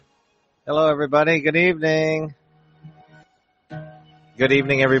Hello, everybody. Good evening. Good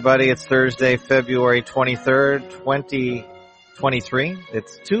evening, everybody. It's Thursday, February 23rd, 2023.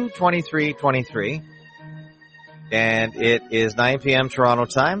 It's 2:23:23, and it is 9 p.m. Toronto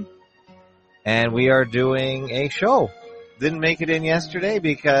time, and we are doing a show. Didn't make it in yesterday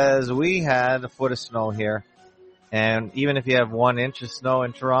because we had a foot of snow here, and even if you have 1 inch of snow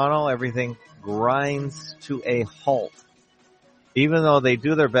in Toronto, everything grinds to a halt. Even though they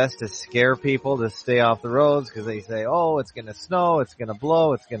do their best to scare people to stay off the roads because they say, oh, it's going to snow, it's going to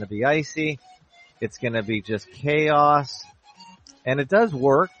blow, it's going to be icy, it's going to be just chaos. And it does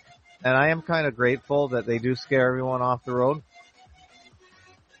work. And I am kind of grateful that they do scare everyone off the road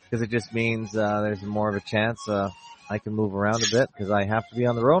because it just means there's more of a chance I can move around a bit because I have to be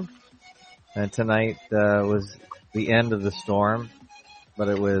on the road. And tonight was the end of the storm, but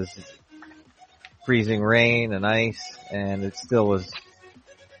it was freezing rain and ice, and it still was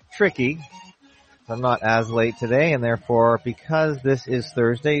tricky. I'm not as late today, and therefore, because this is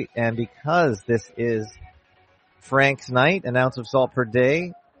Thursday, and because this is Frank's night, an ounce of salt per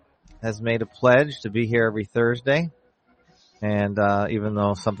day has made a pledge to be here every Thursday. And even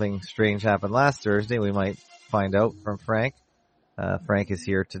though something strange happened last Thursday, we might find out from Frank. Frank is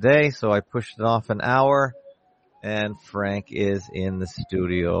here today, so I pushed it off an hour. And Frank is in the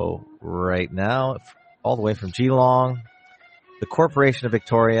studio right now, all the way from Geelong, the Corporation of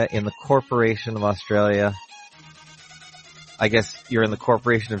Victoria in the Corporation of Australia. I guess you're in the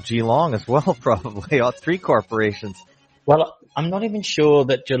Corporation of Geelong as well, probably. All 3 corporations. Well, I'm not even sure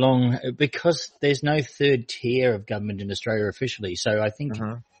that Geelong, because there's no third tier of government in Australia officially, so I think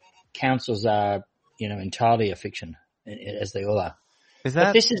councils are, entirely a fiction, as they all are. Is that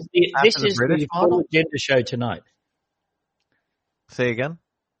but this is the full agenda show tonight. Say again?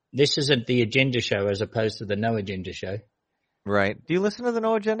 This isn't the agenda show as opposed to the no agenda show. Right. Do you listen to the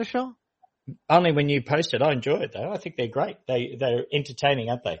no agenda show? Only when you post it. I enjoy it though. I think they're great. They're entertaining,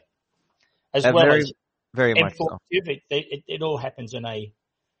 aren't they? As well very, as very much so. It all happens in a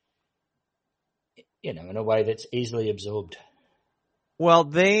way that's easily absorbed. Well,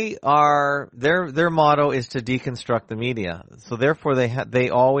 their motto is to deconstruct the media. So therefore they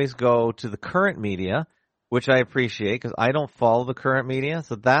always go to the current media, which I appreciate because I don't follow the current media.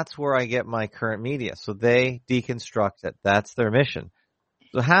 So that's where I get my current media. So they deconstruct it. That's their mission.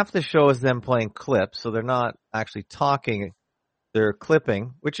 So half the show is them playing clips. So they're not actually talking. They're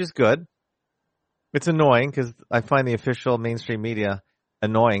clipping, which is good. It's annoying because I find the official mainstream media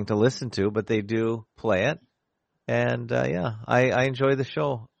annoying to listen to, but they do play it. And, I enjoy the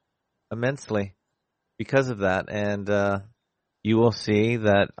show immensely because of that. And, you will see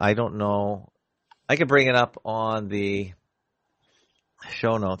that I don't know. I could bring it up on the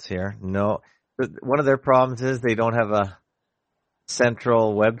show notes here. No, one of their problems is they don't have a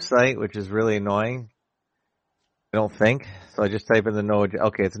central website, which is really annoying. I don't think. So I just type in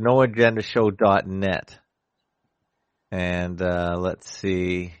it's noagendashow.net. And, let's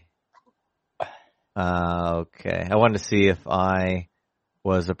see. Okay. I wanted to see if I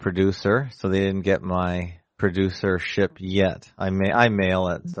was a producer, so they didn't get my producership yet. I mail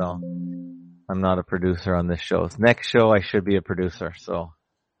it, so I'm not a producer on this show. Next show, I should be a producer. So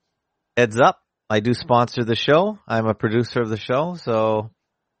heads up, I do sponsor the show. I'm a producer of the show, so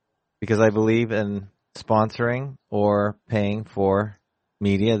because I believe in sponsoring or paying for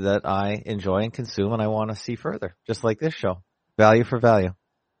media that I enjoy and consume and I want to see further, just like this show. Value for value.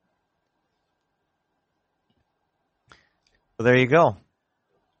 So there you go.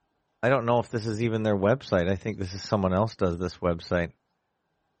 I don't know if this is even their website. I think this is someone else does this website.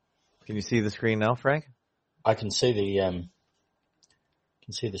 Can you see the screen now, Frank? I can see the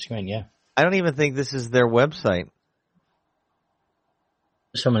screen, yeah. I don't even think this is their website.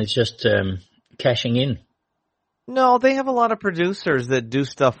 Someone's just cashing in. No, they have a lot of producers that do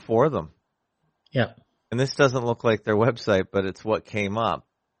stuff for them. Yeah. And this doesn't look like their website, but it's what came up.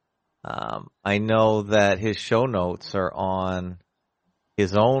 I know that his show notes are on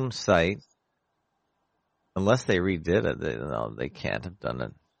his own site. Unless they redid it, they can't have done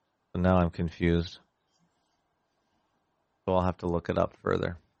it. So now I'm confused. So I'll have to look it up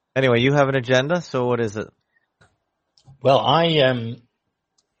further. Anyway, you have an agenda, so what is it? Well, I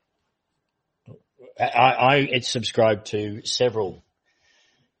subscribe to several,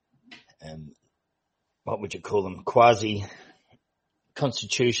 what would you call them,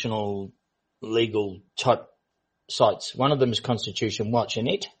 quasi-constitutional legal type sites. One of them is Constitution Watch, and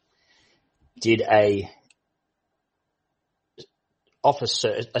it did a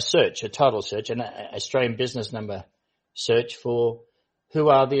title search, an Australian business number search for who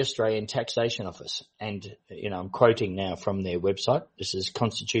are the Australian Taxation Office? And, I'm quoting now from their website. This is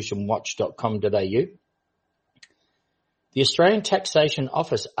constitutionwatch.com.au. The Australian Taxation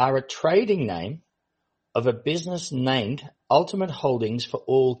Office are a trading name of a business named Ultimate Holdings for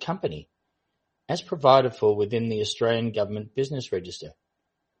All Company, as provided for within the Australian Government Business Register.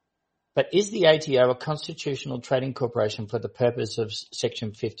 But is the ATO a constitutional trading corporation for the purpose of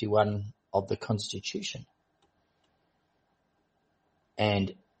Section 51 of the Constitution?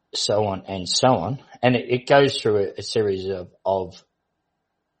 And so on and so on. And it goes through a series of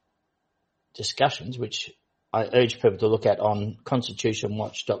discussions, which I urge people to look at on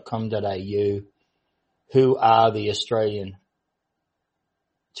constitutionwatch.com.au. Who are the Australian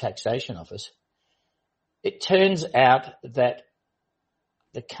Taxation Office? It turns out that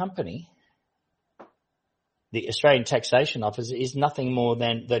the company, the Australian Taxation Office, is nothing more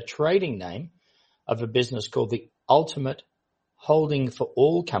than the trading name of a business called the Ultimate Holding for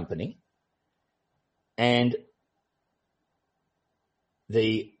All Company, and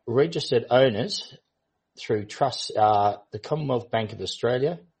the registered owners through trusts are the Commonwealth Bank of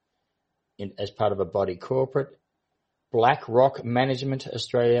Australia as part of a body corporate, BlackRock Management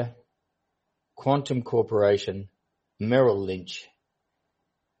Australia, Quantum Corporation, Merrill Lynch,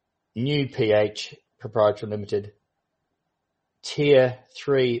 New PH Proprietary Limited, Tier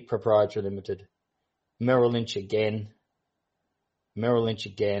 3 Proprietary Limited, Merrill Lynch again,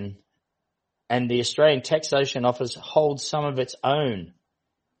 and the Australian Taxation Office holds some of its own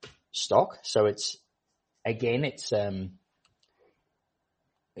stock. So the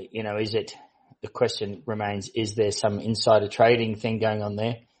question remains, is there some insider trading thing going on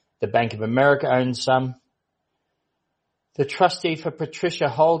there? The Bank of America owns some. The trustee for Patricia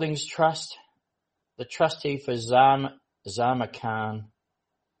Holdings Trust, the trustee for Zama Khan,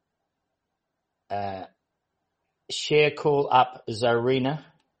 Share Call Up Zarina,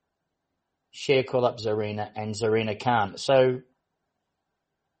 and Zarina Khan. So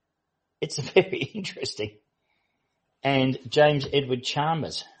it's very interesting. And James Edward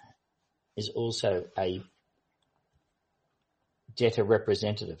Chalmers is also a debtor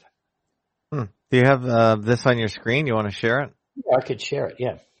representative. Do you have this on your screen? You want to share it? Yeah, I could share it,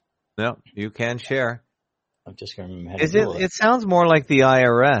 yeah. No, you can share. I'm just going to remember how to do it. It sounds more like the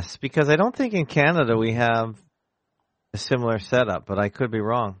IRS, because I don't think in Canada we have a similar setup, but I could be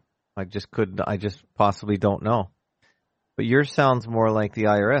wrong. I just possibly don't know. But yours sounds more like the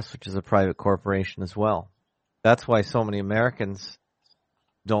IRS, which is a private corporation as well. That's why so many Americans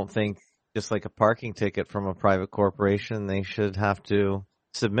don't think, just like a parking ticket from a private corporation, they should have to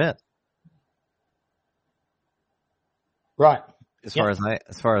submit. Right. As far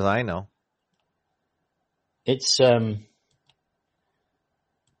as I know. It's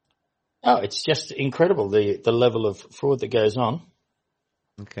it's just incredible, the level of fraud that goes on.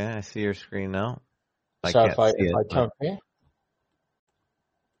 Okay, I see your screen now. If I come here.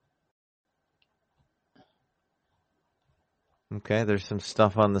 Okay, there's some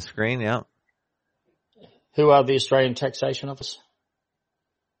stuff on the screen, yeah. Who are the Australian Taxation Office?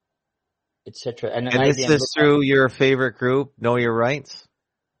 Etc. And this is through your favorite group, Know Your Rights?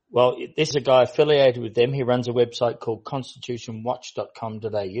 Well, this is a guy affiliated with them. He runs a website called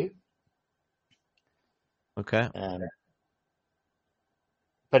constitutionwatch.com.au. Okay.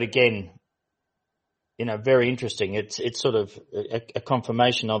 But again, very interesting. It's sort of a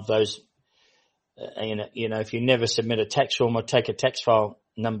confirmation of those, if you never submit a tax form or take a tax file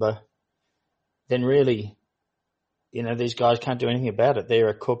number, then really, these guys can't do anything about it. They're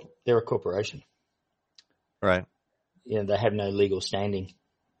a corporation. Right. They have no legal standing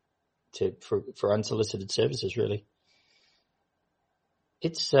for unsolicited services, really.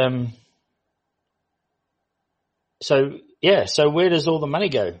 It's so where does all the money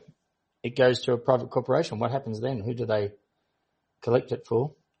go? It goes to a private corporation. What happens then? Who do they collect it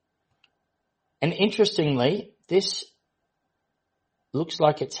for? And interestingly, this looks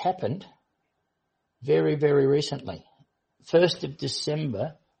like it's happened very, very recently. 1st of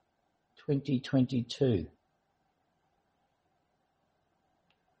December, 2022.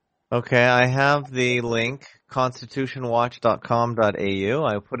 Okay, I have the link, constitutionwatch.com.au.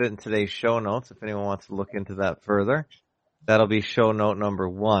 I put it in today's show notes if anyone wants to look into that further. That'll be show note number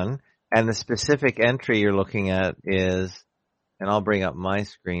 1. And the specific entry you're looking at is, and I'll bring up my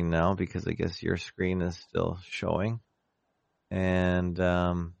screen now because I guess your screen is still showing. And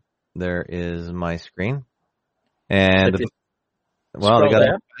there is my screen. And, they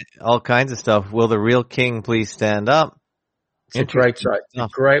got all kinds of stuff. Will the real king please stand up? It's a great site. A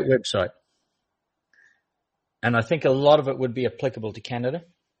great website. And I think a lot of it would be applicable to Canada.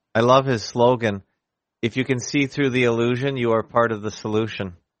 I love his slogan. if you can see through the illusion, you are part of the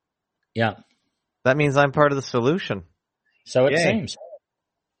solution. Yeah. That means I'm part of the solution. So it seems.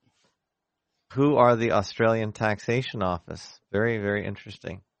 Who are the Australian Taxation Office? Very, very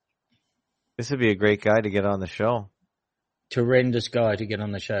interesting. This would be a great guy to get on the show. Horrendous guy to get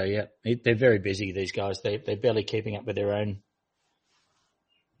on the show, yeah. They're very busy, these guys. They're barely keeping up with their own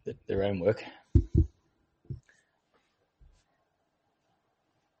work.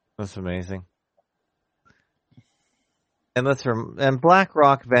 That's amazing. And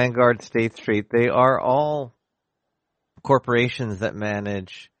BlackRock, Vanguard, State Street, they are all corporations that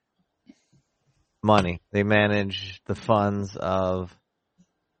manage money. They manage the funds of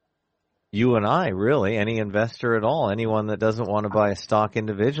you and I, really, any investor at all. Anyone that doesn't want to buy a stock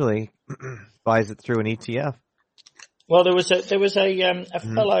individually buys it through an ETF. Well, there was a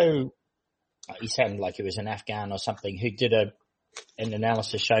fellow, he sounded like he was an Afghan or something, who did an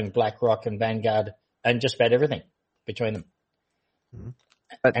analysis showing BlackRock and Vanguard and just about everything between them.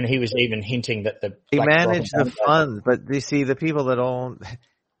 But, and he was even hinting that they manage the funds, but you see, the people that own,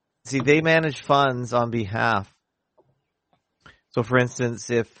 they manage funds on behalf. So, for instance,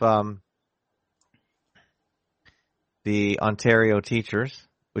 if the Ontario Teachers,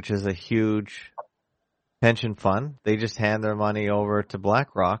 which is a huge pension fund, they just hand their money over to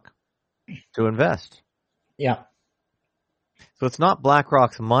BlackRock to invest. Yeah. So it's not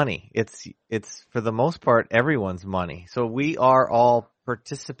BlackRock's money. It's for the most part everyone's money. So we are all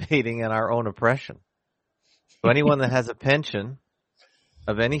participating in our own oppression. So anyone that has a pension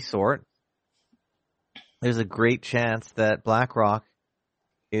of any sort, there's a great chance that BlackRock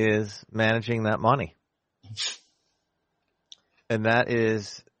is managing that money. And that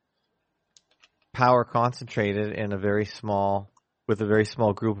is power concentrated in with a very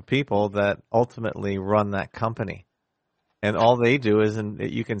small group of people that ultimately run that company. And all they do is, and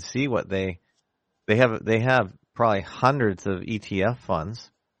you can see what they have probably hundreds of ETF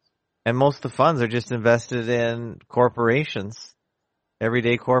funds. And most of the funds are just invested in corporations,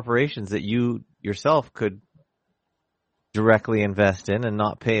 everyday corporations that you yourself could directly invest in and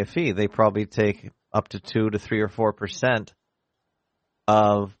not pay a fee. They probably take up to 2 to 3 or 4%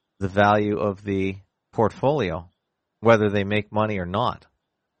 of the value of the portfolio, whether they make money or not.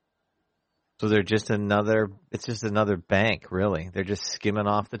 So they're just it's just another bank, really. They're just skimming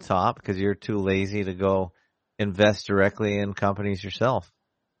off the top because you're too lazy to go invest directly in companies yourself.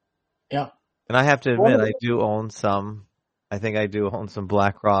 Yeah. And I have to admit, I do own some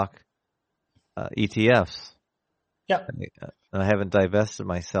BlackRock ETFs. Yeah. And I haven't divested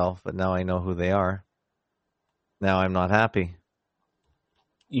myself, but now I know who they are. Now I'm not happy.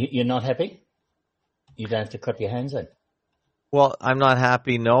 You're not happy? You don't have to clap your hands in. Well, I'm not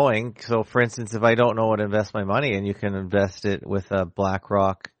happy knowing. So, for instance, if I don't know what to invest my money in, you can invest it with a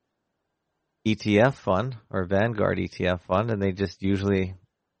BlackRock ETF fund or Vanguard ETF fund, and they just usually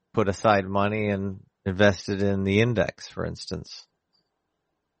put aside money and invest it in the index, for instance.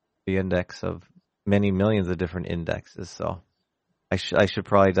 The index of many millions of different indexes. So I should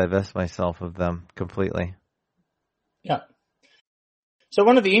probably divest myself of them completely. Yeah. So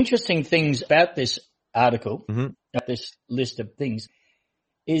one of the interesting things about this article, about this list of things,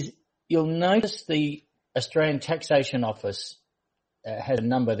 is you'll notice the Australian Taxation Office has a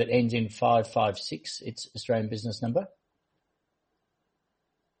number that ends in 556. It's Australian business number.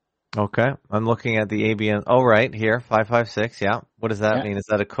 Okay. I'm looking at the ABN. Oh, right here, 556. Yeah. What does that mean? Is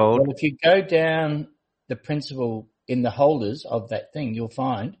that a code? Well, if you go down the principal in the holders of that thing, you'll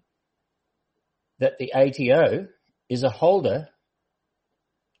find that the ATO is a holder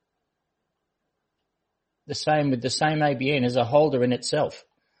the same with the same ABN as a holder in itself.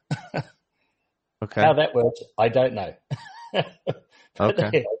 Okay. How that works, I don't know.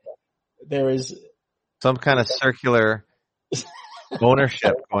 Okay. There is some kind of circular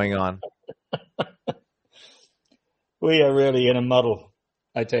ownership going on. We are really in a muddle,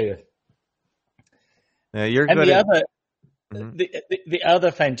 I tell you. Yeah, you're and good. The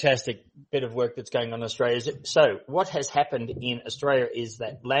other fantastic bit of work that's going on in Australia is what has happened in Australia is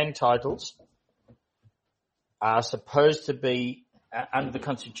that land titles are supposed to be under the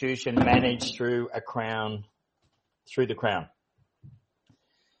Constitution managed through the Crown.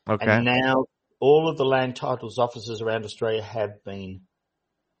 Okay. And now all of the land titles offices around Australia have been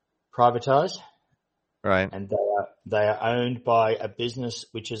privatised. Right. And they are owned by a business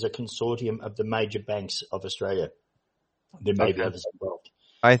which is a consortium of the major banks of Australia. There may be others involved.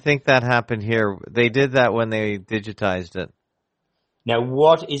 I think that happened here. They did that when they digitized it. Now,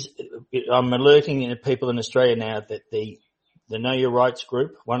 I'm alerting people in Australia now that the Know Your Rights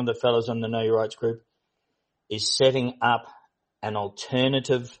group, one of the fellows on the Know Your Rights group, is setting up an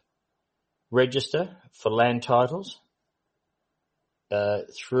alternative register for land titles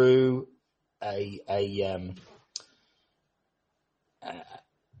through an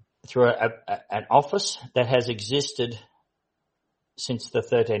office that has existed since the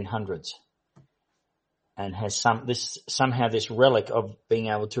 1300s and has somehow this relic of being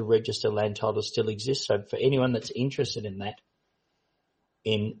able to register land titles still exists. So for anyone that's interested in that,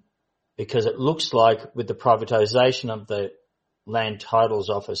 because it looks like with the privatisation of the Land Titles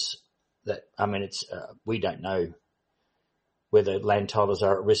Office it's we don't know whether land titles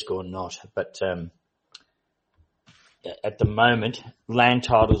are at risk or not, but at the moment, land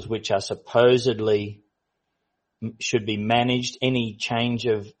titles which are supposedly should be managed, any change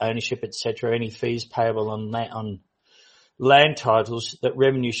of ownership, etc., any fees payable on land titles, that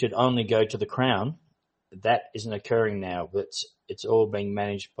revenue should only go to the Crown. That isn't occurring now. It's all being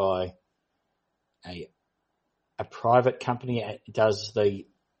managed by a private company. It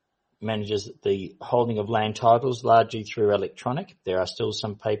manages the holding of land titles largely through electronic. There are still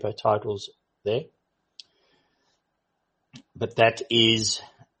some paper titles there. But that is,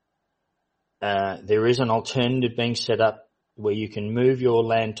 there is an alternative being set up where you can move your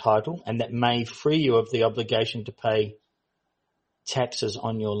land title, and that may free you of the obligation to pay taxes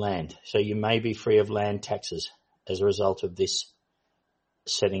on your land. So you may be free of land taxes as a result of this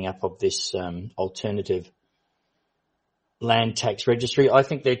setting up of this alternative land tax registry. I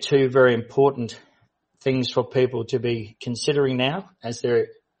think they're two very important things for people to be considering now, as there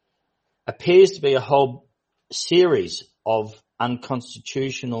appears to be a whole series of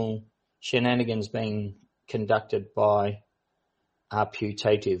unconstitutional shenanigans being conducted by our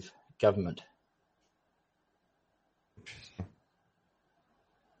putative government.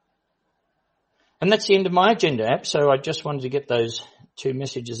 And that's the end of my agenda app, so I just wanted to get those two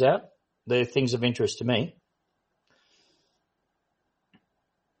messages out. They're things of interest to me.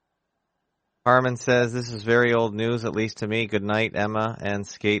 Harmon says, this is very old news, at least to me. Good night, Emma, and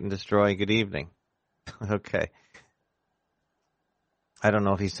Skate and Destroy. Good evening. Okay. I don't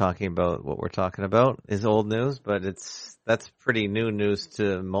know if he's talking about what we're talking about is old news, but that's pretty new news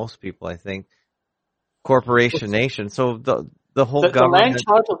to most people, I think. Corporation Nation. So the whole government...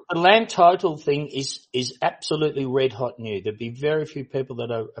 The land title thing is absolutely red hot new. There'd be very few people that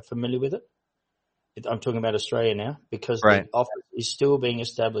are familiar with it. I'm talking about Australia now, because the office is still being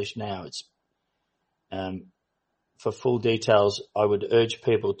established now. It's for full details, I would urge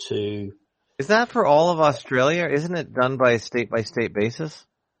people to... Is that for all of Australia? Isn't it done by a state-by-state basis?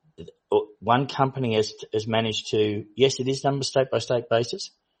 One company has managed to... Yes, it is done by state-by-state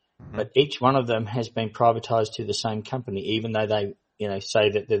basis, but each one of them has been privatised to the same company, even though they say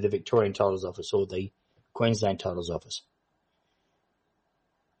that they're the Victorian Titles Office or the Queensland Titles Office.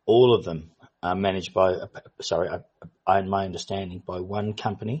 All of them are managed by, in my understanding, by one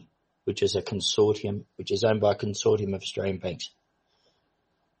company, which is a consortium, which is owned by a consortium of Australian banks.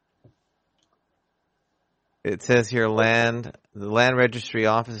 It says here the land registry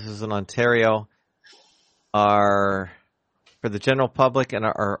offices in Ontario are for the general public and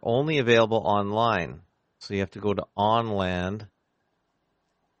are only available online. So you have to go to OnLand.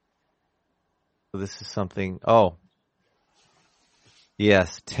 So this is something,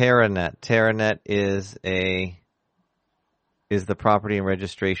 yes, Terranet. Terranet is the property and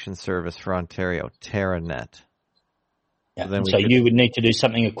registration service for Ontario. Terranet. Yeah. So you would need to do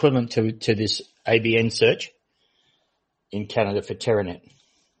something equivalent to this ABN search in Canada for Terranet.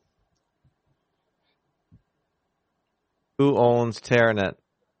 Who owns Terranet?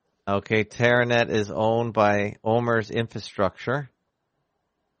 Okay, Terranet is owned by OMERS Infrastructure.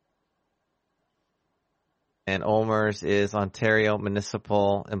 And OMERS is Ontario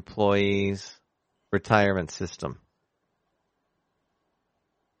Municipal Employees Retirement System.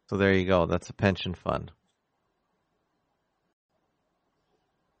 So there you go. That's a pension fund.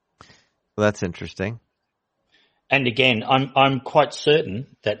 Well, that's interesting. And again, I'm quite certain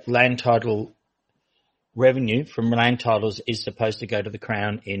that land title revenue from land titles is supposed to go to the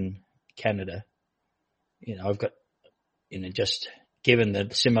Crown in Canada. I've got, just given the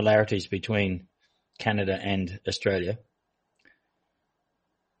similarities between Canada and Australia,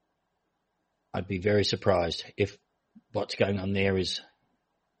 I'd be very surprised if what's going on there is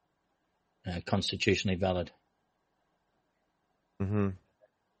constitutionally valid. Mm-hmm.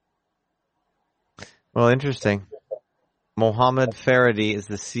 Well, interesting. Mohammed Faradi is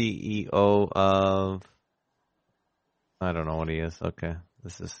the CEO of... I don't know what he is. Okay.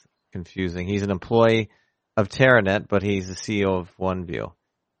 This is confusing. He's an employee of Terranet, but he's the CEO of OneView.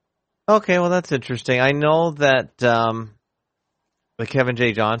 Okay, well, that's interesting. I know that the Kevin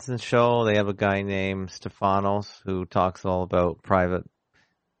J. Johnson show, they have a guy named Stefanos who talks all about private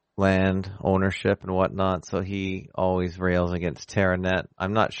land ownership and whatnot, so he always rails against Terranet.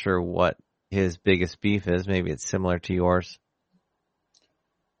 I'm not sure what his biggest beef is. Maybe it's similar to yours.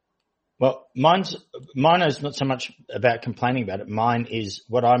 Well, mine is not so much about complaining about it. Mine is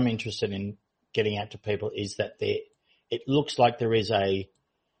what I'm interested in getting out to people is that it looks like there is a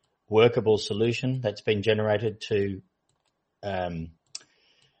workable solution that's been generated to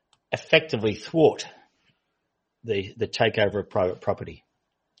effectively thwart the takeover of private property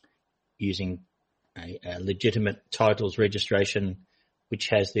using a legitimate titles registration which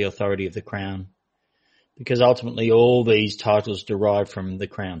has the authority of the Crown, because ultimately all these titles derive from the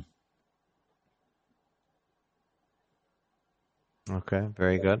Crown. Okay,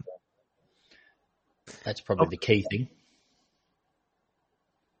 very good. That's probably the key thing.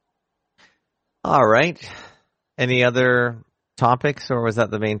 All right. Any other topics, or was that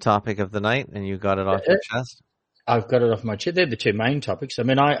the main topic of the night and you got it off your chest? I've got it off my chest. They're the two main topics. I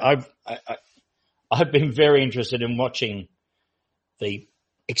mean, I've been very interested in watching the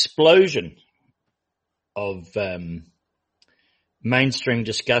explosion of mainstream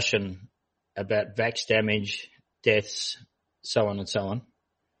discussion about vax damage, deaths, so on and so on.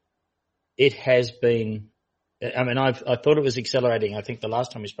 It has been, I mean, I thought it was accelerating. I think the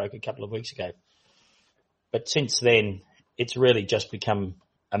last time we spoke a couple of weeks ago. But since then, it's really just become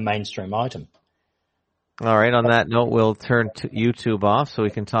a mainstream item. All right. On that note, we'll turn to YouTube off so we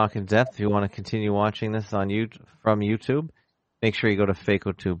can talk in depth. If you want to continue watching this from YouTube, make sure you go to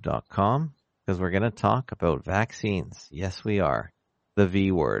fakotube.com because we're going to talk about vaccines. Yes, we are. The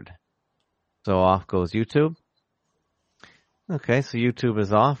V word. So off goes YouTube. Okay, so YouTube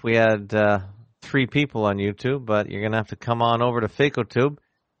is off. We had 3 people on YouTube, but you're going to have to come on over to Fakotube,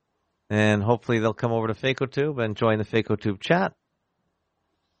 and hopefully they'll come over to Fakotube and join the Fakotube chat.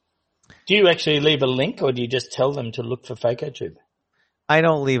 Do you actually leave a link, or do you just tell them to look for Fakotube? I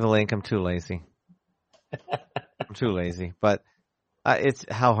don't leave a link. I'm too lazy. But it's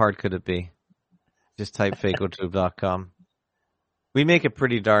how hard could it be? Just type fakotube.com. We make it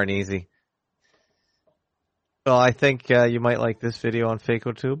pretty darn easy. Well, I think you might like this video on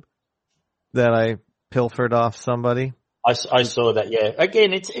Fakotube that I pilfered off somebody. I saw that, yeah.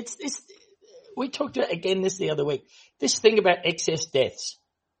 Again, it's we talked about again this the other week. This thing about excess deaths.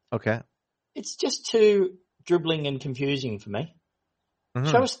 Okay. It's just too dribbling and confusing for me. Mm-hmm.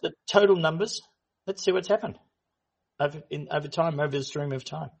 Show us the total numbers. Let's see what's happened over time, over the stream of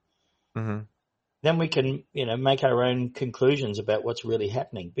time. Mm-hmm. Then we can, make our own conclusions about what's really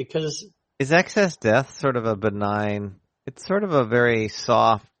happening. Because is excess death sort of a benign? It's sort of a very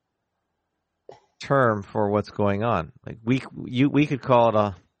soft term for what's going on. Like we could call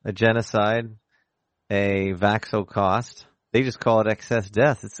it a genocide, a vaxocost. They just call it excess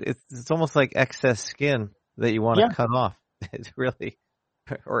death. It's almost like excess skin that you want to cut off. It's really,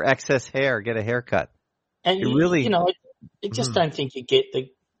 or excess hair, get a haircut. And I just don't think you get the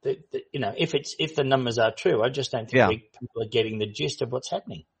if the numbers are true, I just don't think people are getting the gist of what's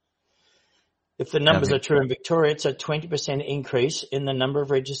happening. If the numbers are true in Victoria, it's a 20% increase in the number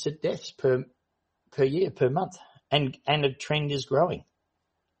of registered deaths per year, per month, and a trend is growing.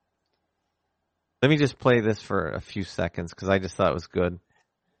 Let me just play this for a few seconds because I just thought it was good.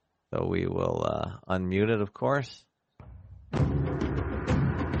 So we will unmute it, of course.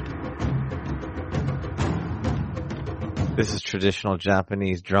 This is traditional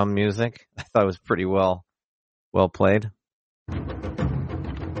Japanese drum music. I thought it was pretty well played.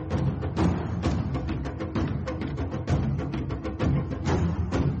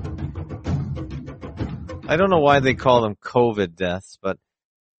 I don't know why they call them COVID deaths, but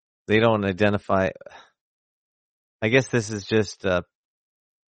they don't identify. I guess this is just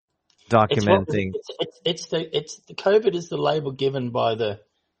documenting. It's the COVID is the label given by the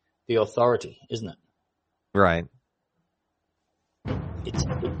authority, isn't it? Right.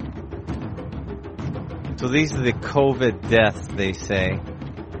 So these are the COVID deaths, they say.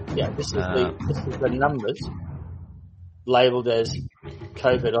 Yeah, this is the numbers labeled as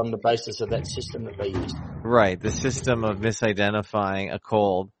COVID on the basis of that system that they used. Right, the system of misidentifying a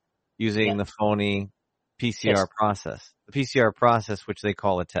cold using the phony PCR process. The PCR process, which they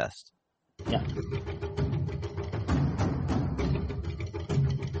call a test. Yeah.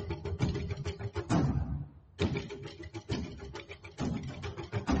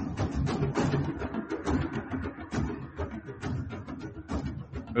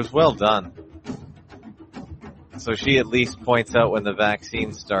 It was well done. So she at least points out when the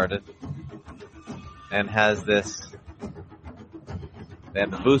vaccine started and has this,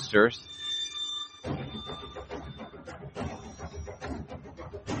 and the boosters.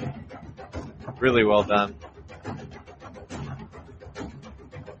 Really well done.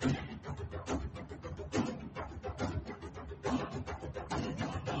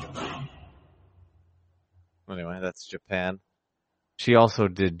 Japan. She also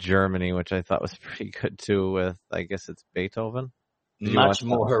did Germany, which I thought was pretty good too with, I guess it's Beethoven. Much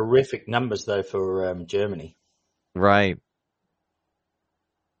more horrific numbers though for Germany. Right.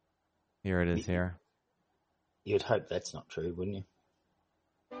 Here it is here. You'd hope that's not true, wouldn't you?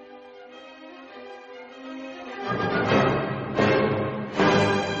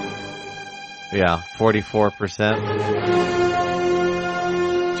 Yeah,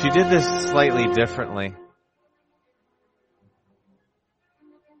 44%. She did this slightly differently.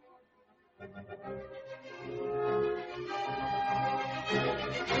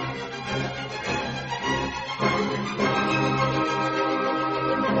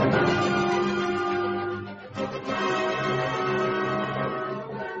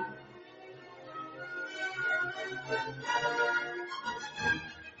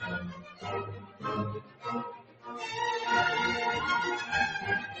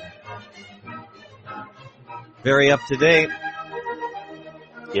 Very up to date.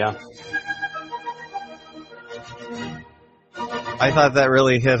 Yeah. I thought that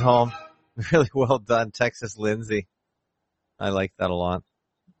really hit home. Really well done, Texas Lindsay. I like that a lot.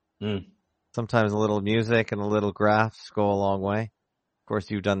 Sometimes a little music and a little graphs go a long way. Of course,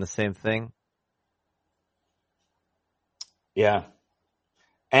 you've done the same thing. Yeah.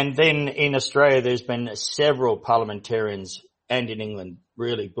 And then in Australia, there's been several parliamentarians, and in England,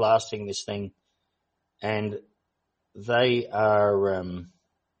 really blasting this thing. And they are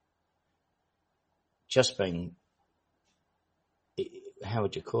just being, how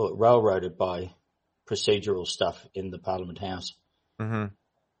would you call it, railroaded by procedural stuff in the Parliament House. Mm-hmm.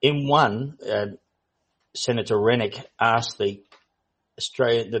 In one, Senator Rennick asked the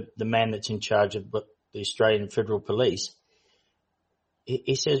man that's in charge of the Australian Federal Police,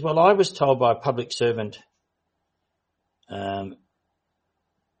 he says, well, I was told by a public servant that,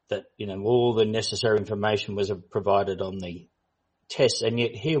 all the necessary information was provided on the tests. And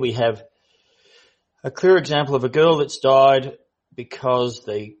yet here we have a clear example of a girl that's died because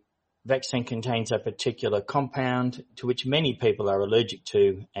the vaccine contains a particular compound to which many people are allergic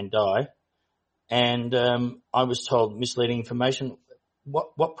to and die. And I was told misleading information.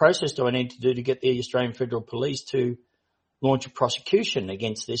 What process do I need to do to get the Australian Federal Police to launch a prosecution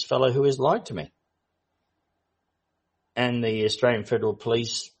against this fellow who has lied to me? And the Australian Federal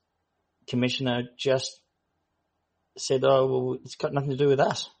Police Commissioner just said, oh, well, it's got nothing to do with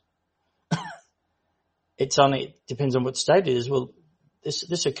us. It depends on what state it is. Well,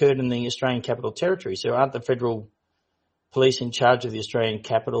 this occurred in the Australian Capital Territory. So aren't the federal police in charge of the Australian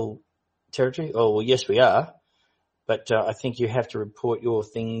Capital Territory? Oh, well, yes, we are. But I think you have to report your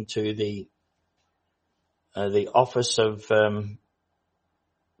thing to the Office of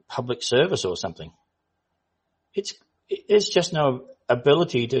Public Service or something. There's just no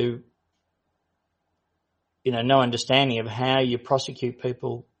ability to, no understanding of how you prosecute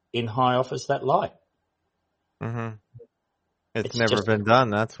people in high office that lie. Mm-hmm. It's never been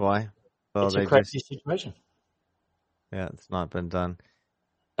done. That's why. So it's a crazy situation. Yeah, it's not been done.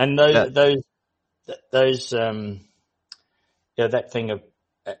 And that thing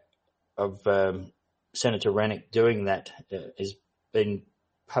of Senator Rennick doing that has been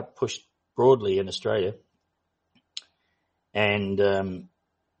pushed broadly in Australia. And the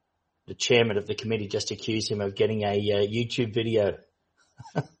chairman of the committee just accused him of getting a YouTube video.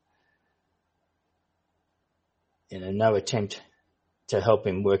 No attempt to help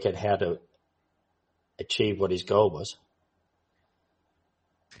him work out how to achieve what his goal was.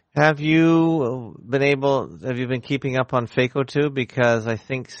 Have you been keeping up on FACO2? Because I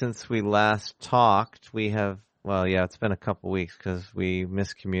think since we last talked, it's been a couple weeks because we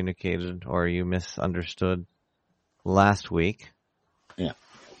miscommunicated or you misunderstood last week. Yeah.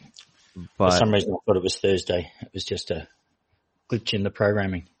 But for some reason I thought it was Thursday. It was just a glitch in the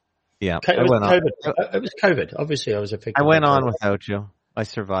programming. Yeah. It was COVID. It was COVID. Obviously I was affected. I went on without you. I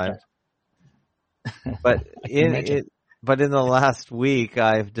survived. But in the last week,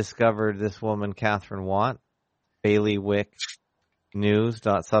 I've discovered this woman, Catherine Watt,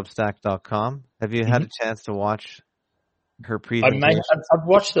 bailiwicknews.substack.com. Have you had a chance to watch her presentation? I've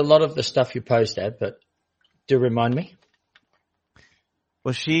watched a lot of the stuff you post, Ed, but do remind me.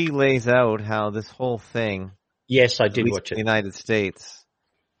 Well, she lays out how this whole thing. Yes, I did watch it. In the United States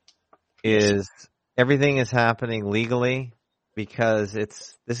is everything is happening legally. Because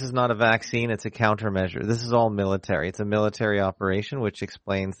this is not a vaccine, it's a countermeasure. This is all military. It's a military operation, which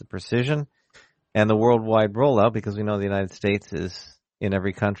explains the precision and the worldwide rollout, because we know the United States is in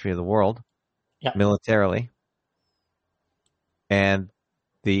every country of the world, militarily. And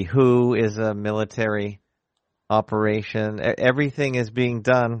the WHO is a military operation. Everything is being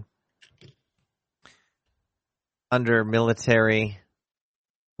done under military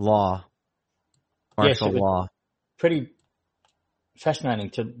law, martial law. Pretty fascinating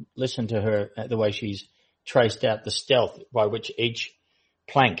to listen to her, the way she's traced out the stealth by which each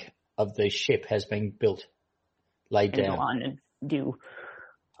plank of the ship has been built, laid down. And go on and do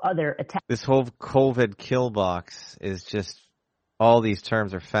other attacks. This whole COVID kill box is just, all these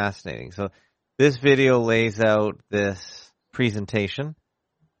terms are fascinating. So this video lays out this presentation,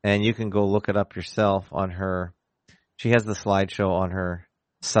 and you can go look it up yourself on her. She has the slideshow on her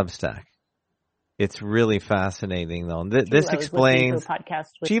Substack. It's really fascinating, though. This explains.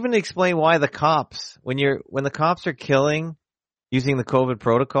 She even explained why the cops, when the cops are killing using the COVID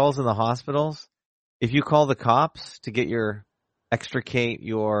protocols in the hospitals, if you call the cops to extricate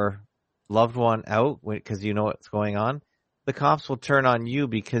your loved one out because you know what's going on, the cops will turn on you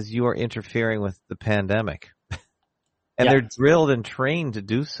because you are interfering with the pandemic. And they're drilled and trained to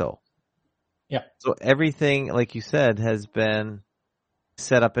do so. Yeah. So everything, like you said, has been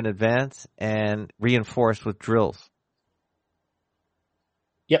set up in advance and reinforced with drills.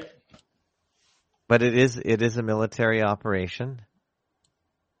 Yep. But it is a military operation.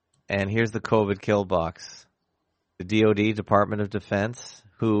 And here's the COVID kill box. The DoD, Department of Defense,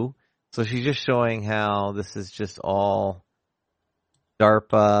 so she's just showing how this is just all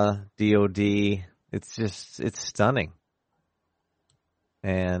DARPA, DoD. It's stunning.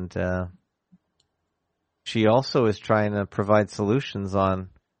 And she also is trying to provide solutions on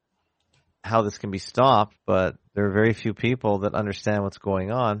how this can be stopped, but there are very few people that understand what's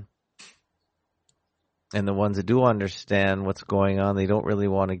going on. And the ones that do understand what's going on, they don't really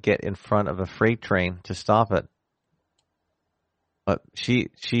want to get in front of a freight train to stop it. But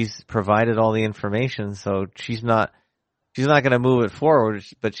she's provided all the information, so she's not going to move it forward,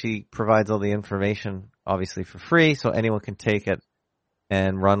 but she provides all the information, obviously for free, so anyone can take it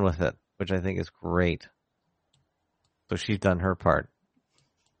and run with it, which I think is great. So she's done her part.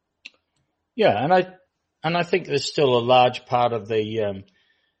 Yeah, and I think there's still a large part of the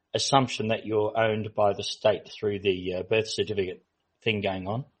assumption that you're owned by the state through the birth certificate thing going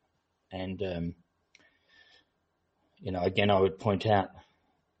on. And, again, I would point out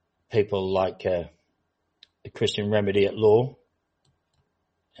people like the Christian Remedy at Law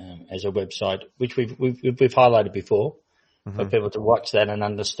as a website, which we've highlighted before, for people to watch that and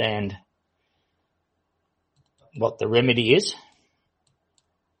understand what the remedy is.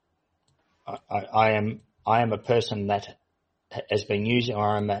 I am a person that has been using,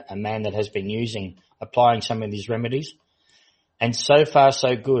 or I'm a man that has been applying some of these remedies, and so far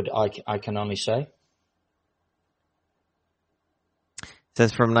so good. I can only say. It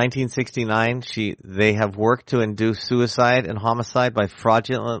says from 1969, they have worked to induce suicide and homicide by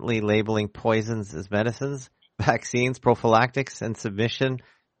fraudulently labeling poisons as medicines, vaccines, prophylactics, and submission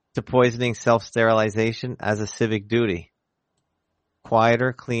to poisoning self-sterilization as a civic duty.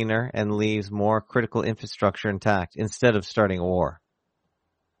 Quieter, cleaner, and leaves more critical infrastructure intact instead of starting a war.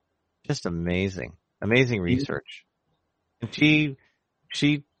 Just amazing. Amazing research. And she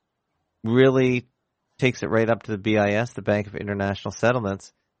really takes it right up to the BIS, the Bank of International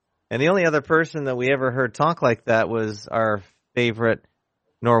Settlements. And the only other person that we ever heard talk like that was our favorite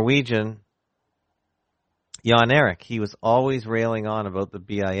Norwegian, Jan Erik. He was always railing on about the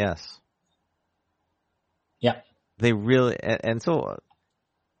BIS. Yeah. They really, and so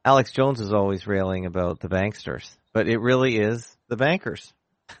Alex Jones is always railing about the banksters, but it really is the bankers.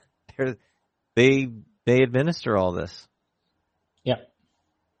 They administer all this. Yeah.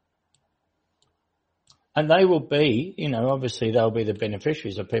 And they will be, obviously they'll be the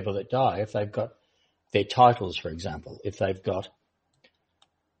beneficiaries of people that die if they've got their titles, for example. If they've got,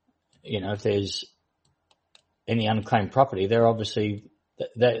 if there's any unclaimed property, they're obviously,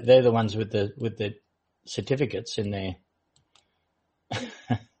 they're the ones with the certificates in there.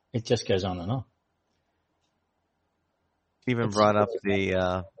 It just goes on and on. Even brought up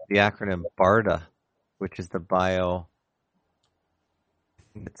the acronym BARDA, which is the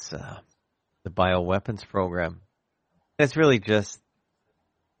bioweapons program. It's really just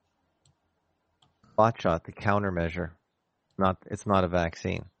hotshot, the countermeasure. It's not a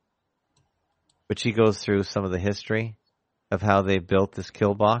vaccine. But she goes through some of the history of how they built this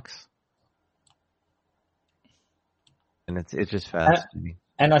kill box. And it's just fascinating.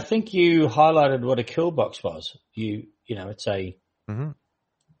 And I think you highlighted what a kill box was. It's a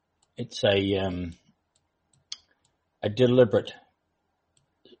a deliberate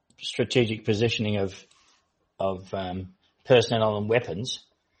strategic positioning of personnel and weapons.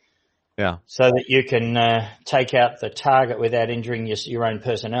 Yeah. So that you can take out the target without injuring your own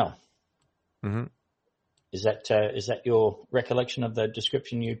personnel. Mm-hmm. Is that your recollection of the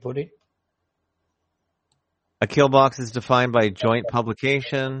description you put in? A kill box is defined by joint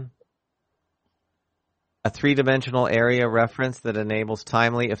publication, a three-dimensional area reference that enables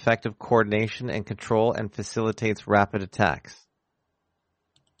timely, effective coordination and control and facilitates rapid attacks.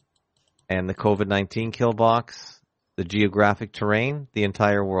 And the COVID-19 kill box, the geographic terrain, the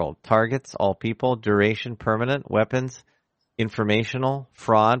entire world. Targets, all people, duration, permanent, weapons, informational,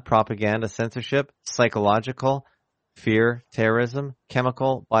 fraud, propaganda, censorship, psychological, fear, terrorism,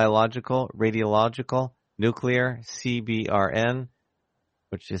 chemical, biological, radiological, nuclear, CBRN,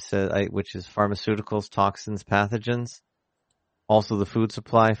 which is pharmaceuticals, toxins, pathogens. Also the food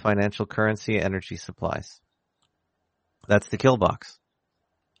supply, financial currency, energy supplies. That's the kill box.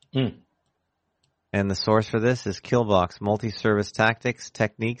 And the source for this is Killbox, Multi-Service Tactics,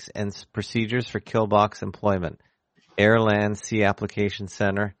 Techniques, and Procedures for Killbox Employment. Air, Land, Sea Application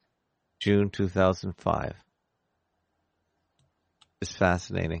Center, June 2005. It's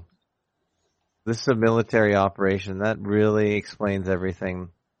fascinating. This is a military operation. That really explains everything.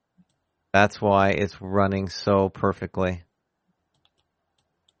 That's why it's running so perfectly.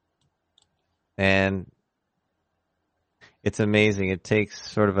 And it's amazing. It takes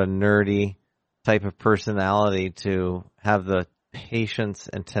sort of a nerdy type of personality to have the patience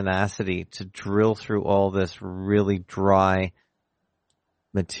and tenacity to drill through all this really dry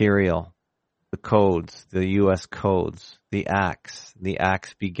material. The codes, the U.S. codes, the acts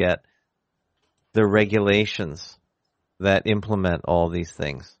beget the regulations that implement all these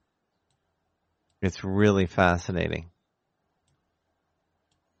things. It's really fascinating.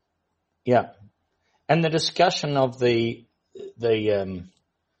 Yeah. And the discussion of the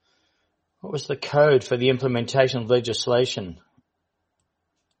what was the code for the implementation of legislation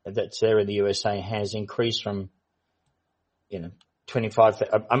that's there in the USA has increased from, 25.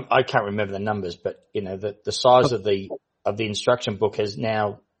 I can't remember the numbers, but the size of the instruction book has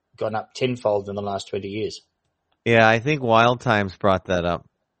now gone up tenfold in the last 20 years. Yeah, I think Wild Times brought that up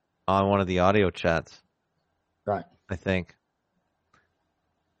on one of the audio chats. Right. I think.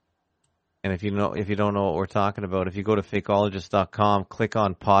 And if you don't know what we're talking about, if you go to fakeologist.com, click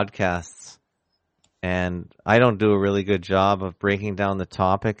on podcasts. And I don't do a really good job of breaking down the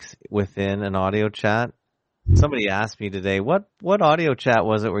topics within an audio chat. Somebody asked me today, what audio chat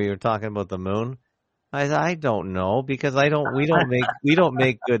was it where you were talking about the moon? I don't know, because we don't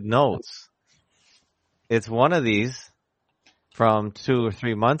make good notes. It's one of these from 2 or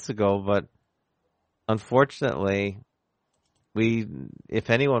 3 months ago, but unfortunately, if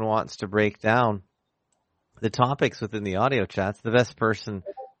anyone wants to break down the topics within the audio chats, the best person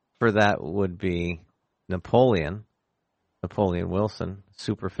for that would be Napoleon Wilson,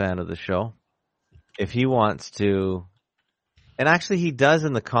 super fan of the show. If he wants to, and actually he does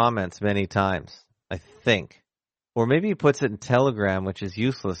in the comments many times, I think. Or maybe he puts it in Telegram, which is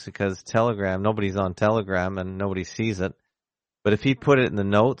useless because Telegram, nobody's on Telegram and nobody sees it. But if he put it in the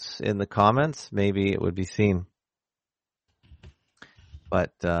notes in the comments, maybe it would be seen.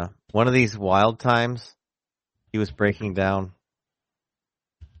 But one of these Wild Times, he was breaking down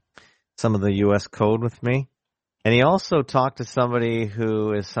some of the U.S. code with me. And he also talked to somebody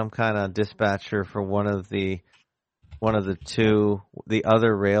who is some kind of dispatcher for one of the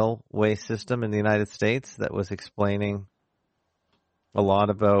other railway system in the United States that was explaining a lot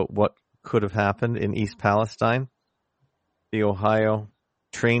about what could have happened in East Palestine, the Ohio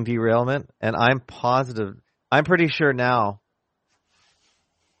train derailment. And I'm pretty sure now,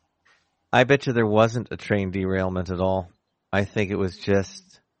 I bet you there wasn't a train derailment at all. I think it was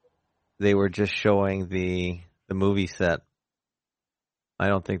they were just showing the movie set. I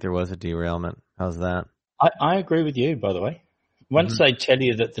don't think there was a derailment. How's that? I agree with you, by the way. Once they tell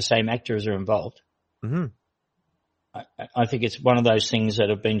you that the same actors are involved, I think it's one of those things that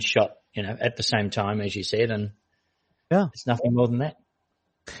have been shot, at the same time, as you said, and it's nothing more than that.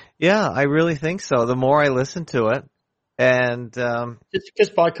 Yeah, I really think so. The more I listen to it, and it's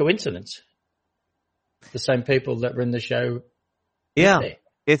just by coincidence, the same people that were in the show. Yeah,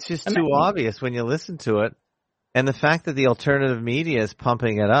 it's just too obvious when you listen to it. And the fact that the alternative media is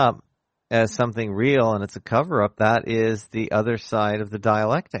pumping it up as something real and it's a cover-up, that is the other side of the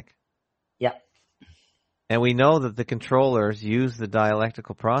dialectic. Yeah. And we know that the controllers use the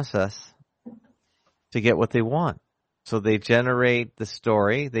dialectical process to get what they want. So they generate the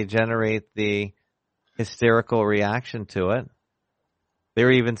story, they generate the hysterical reaction to it.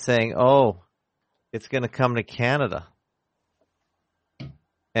 They're even saying, it's going to come to Canada.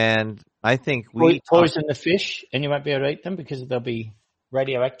 And I think poison the fish, and you won't be able to eat them because they'll be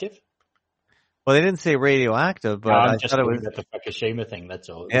radioactive. Well, they didn't say radioactive, but I thought it was the Fukushima thing. That's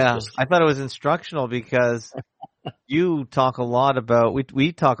all. I thought it was instructional because you talk a lot about,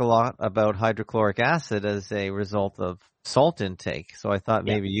 we talk a lot about hydrochloric acid as a result of salt intake. So I thought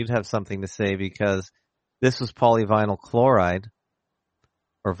maybe you'd have something to say, because this was polyvinyl chloride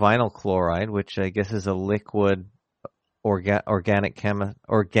or vinyl chloride, which I guess is a liquid organic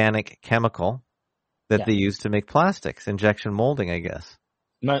chemical that they use to make plastics, injection molding, I guess.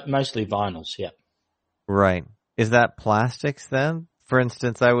 Mostly vinyls, yeah. Right. Is that plastics then? For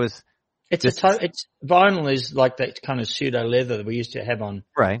instance, vinyl is like that kind of pseudo leather that we used to have on.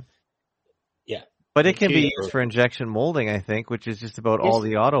 Right. Yeah. But it can be used for injection molding, I think, which is just about all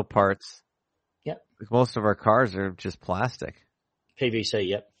the auto parts. Yeah. Most of our cars are just plastic. PVC,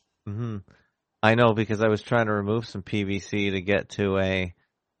 yep. Mm-hmm. I know, because I was trying to remove some PVC to get to a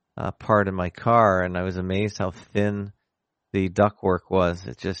part in my car, and I was amazed how thin the ductwork was.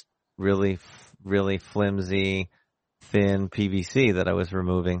 It's just really, really flimsy, thin PVC that I was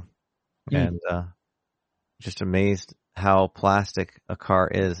removing. And just amazed how plastic a car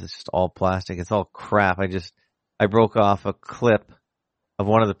is. It's just all plastic. It's all crap. I broke off a clip of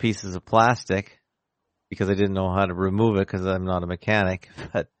one of the pieces of plastic because I didn't know how to remove it because I'm not a mechanic.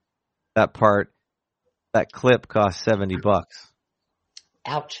 But that clip cost $70.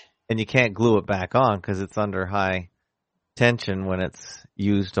 Ouch. And you can't glue it back on because it's under high tension when it's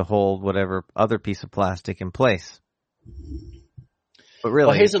used to hold whatever other piece of plastic in place. But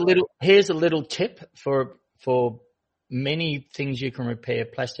really, here's a little tip for many things you can repair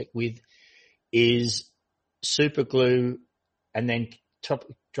plastic with is super glue, and then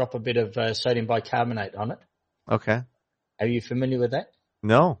drop a bit of sodium bicarbonate on it. Okay. Are you familiar with that?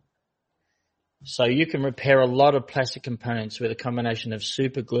 No. So you can repair a lot of plastic components with a combination of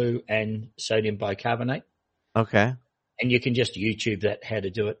super glue and sodium bicarbonate. Okay. And you can just YouTube that, how to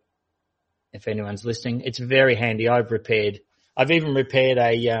do it, if anyone's listening. It's very handy. I've even repaired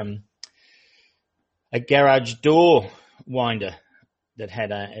a garage door winder that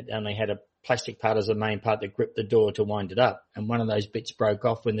it only had a plastic part as the main part that gripped the door to wind it up. And one of those bits broke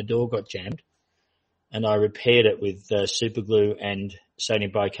off when the door got jammed. And I repaired it with super glue and sodium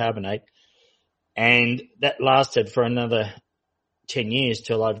bicarbonate. And that lasted for another 10 years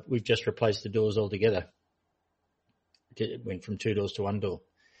till we've just replaced the doors altogether. It went from 2 doors to 1 door.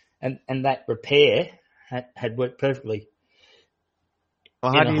 And that repair had worked perfectly.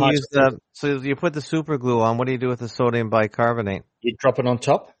 Well, how do you use so you put the super glue on, what do you do with the sodium bicarbonate? You drop it on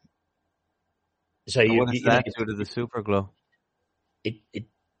top. So what does that do to the super glue? It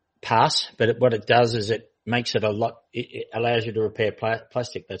pass, but what it does is it makes it it allows you to repair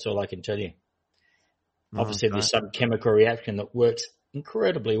plastic. That's all I can tell you. Obviously, there's some chemical reaction that works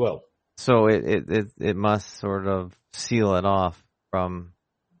incredibly well. So it must sort of seal it off from,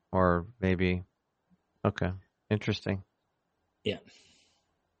 or maybe, okay, interesting. Yeah.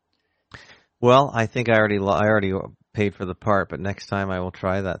 Well, I think I already paid for the part, but next time I will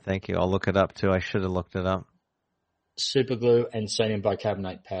try that. Thank you. I'll look it up too. I should have looked it up. Super glue and sodium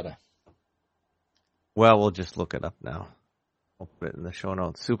bicarbonate powder. Well, we'll just look it up now. I'll put it in the show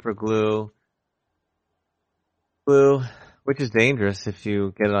notes. Super glue, which is dangerous if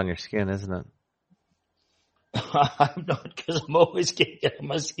you get it on your skin, isn't it? I'm not, because I'm always getting it on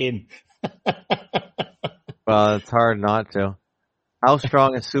my skin. Well, it's hard not to. How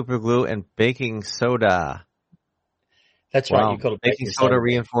strong is super glue and baking soda? That's right. You call it baking soda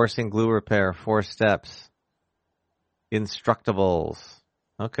reinforcing glue repair. 4 steps. Instructables.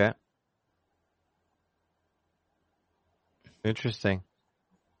 Okay. Interesting.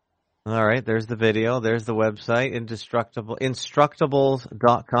 All right. There's the video. There's the website.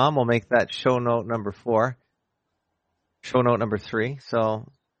 Instructables.com. We'll make that show note number 4. Show note number 3.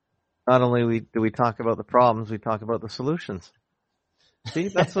 So not only do we talk about the problems, we talk about the solutions. See,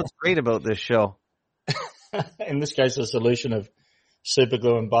 that's what's great about this show. In this case, a solution of super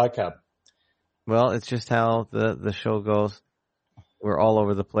glue and bicarb. Well, it's just how the show goes. We're all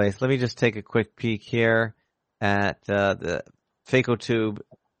over the place. Let me just take a quick peek here at the FacoTube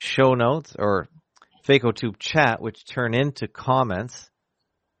show notes, or FacoTube chat, which turn into comments.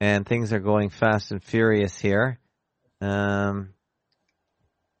 And things are going fast and furious here.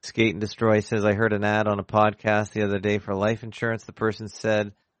 Skate and Destroy says, I heard an ad on a podcast the other day for life insurance. The person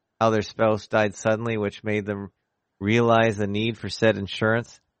said how their spouse died suddenly, which made them realize the need for said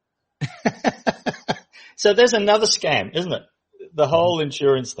insurance. So there's another scam, isn't it? The whole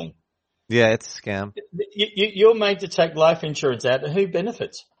insurance thing. Yeah, it's a scam. You're made to take life insurance out. Who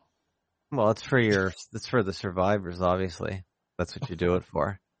benefits? Well, it's for the survivors, obviously. That's what you do it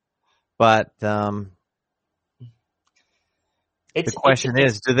for. But the question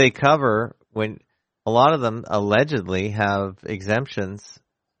is, do they cover when a lot of them allegedly have exemptions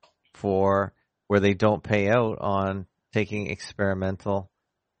for where they don't pay out on taking experimental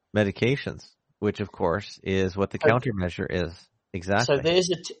medications, which of course is what the countermeasure is. Exactly. So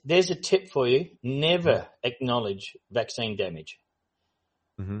there's a tip for you. Never acknowledge vaccine damage.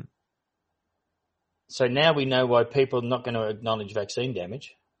 Mm-hmm. So now we know why people are not going to acknowledge vaccine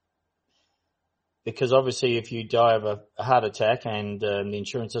damage. Because obviously if you die of a heart attack and the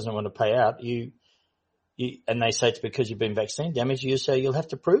insurance doesn't want to pay out, and they say it's because you've been vaccine damaged, you say you'll have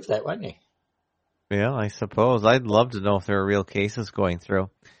to prove that, won't you? Yeah, I suppose. I'd love to know if there are real cases going through.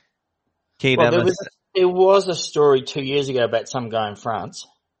 Kate Well, Emma, there was a story 2 years ago about some guy in France.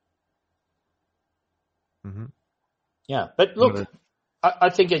 Mm-hmm. Yeah, but look, I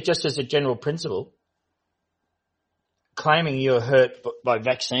think it just as a general principle, claiming you're hurt by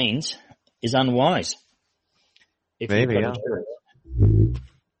vaccines is unwise. Maybe, yeah.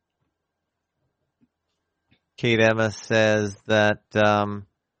 Kate Emma says that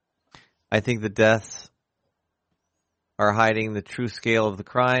I think the deaths are hiding the true scale of the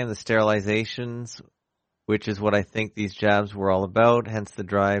crime, the sterilizations, which is what I think these jabs were all about, hence the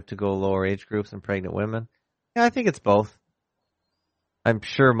drive to go lower age groups and pregnant women. Yeah, I think it's both. I'm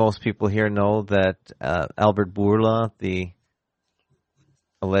sure most people here know that Albert Bourla, the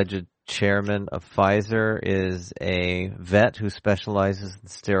alleged chairman of Pfizer, is a vet who specializes in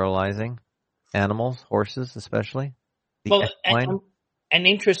sterilizing animals, horses especially. Well, and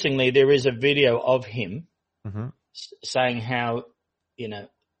interestingly, there is a video of him mm-hmm. saying how,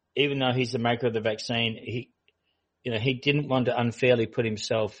 even though he's the maker of the vaccine, he didn't want to unfairly put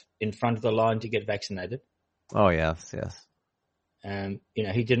himself in front of the line to get vaccinated. Oh, yes.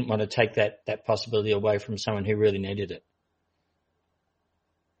 He didn't want to take that possibility away from someone who really needed it.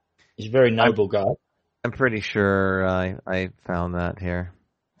 He's a very noble guy. I'm pretty sure I found that here.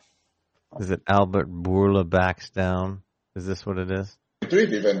 Is it Albert Bourla backs down? Is this what it is?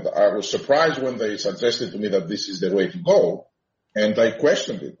 And I was surprised when they suggested to me that this is the way to go. And I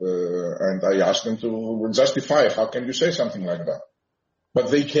questioned it. And I asked them to justify, how can you say something like that?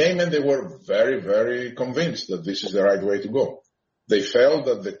 But they came and they were very, very convinced that this is the right way to go. They felt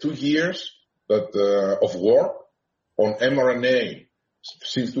that the 2 years of work on mRNA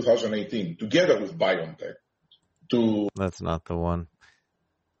since 2018, together with BioNTech, That's not the one.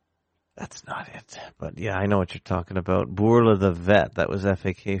 That's not it. But yeah, I know what you're talking about. Bourla the vet. That was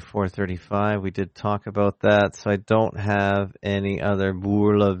FAK 435. We did talk about that. So I don't have any other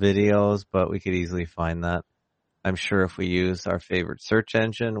Bourla videos, but we could easily find that. I'm sure if we use our favorite search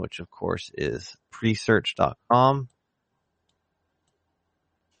engine, which of course is presearch.com.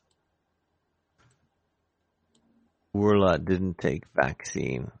 Bourla didn't take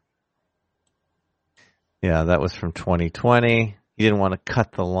vaccine. Yeah, that was from 2020. He didn't want to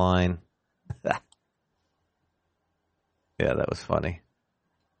cut the line. Yeah, that was funny.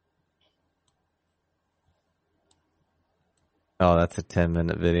 Oh, that's a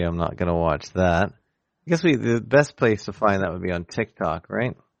 10-minute video. I'm not going to watch that. I guess the best place to find that would be on TikTok,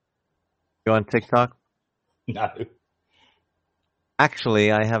 right? Go on TikTok? No.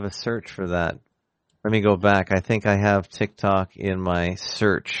 Actually, I have a search for that. Let me go back. I think I have TikTok in my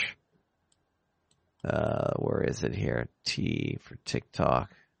search. Where is it here? T for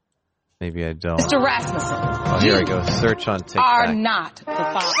TikTok. Maybe I don't. Mr. Rasmussen. Oh, here we go. Search on TikTok. Are not the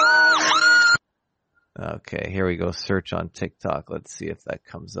father. Okay, here we go. Search on TikTok. Let's see if that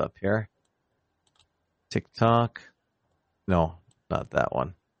comes up here. TikTok. No, not that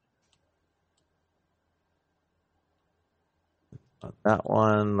one. Not that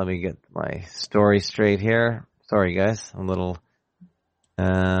one. Let me get my story straight here. Sorry, guys. I'm a little...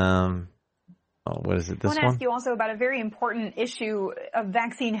 what is it, this one? I want to ask you also about a very important issue of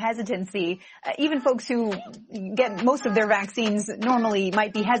vaccine hesitancy. Even folks who get most of their vaccines normally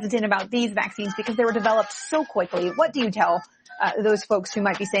might be hesitant about these vaccines because they were developed so quickly. What do you tell those folks who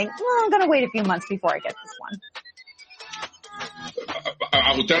might be saying, well, I'm going to wait a few months before I get this one?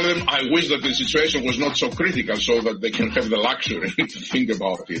 I would tell them I wish that the situation was not so critical so that they can have the luxury to think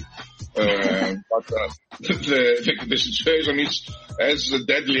about it. But the situation is as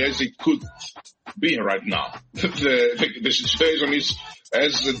deadly as it could be right now. The situation is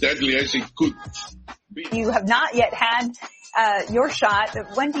as deadly as it could be. You have not yet had your shot.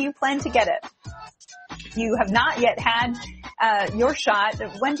 When do you plan to get it? You have not yet had your shot.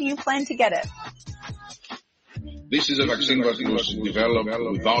 When do you plan to get it? This is a vaccine that was developed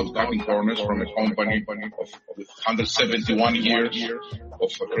without cutting corners from a company with 171 years of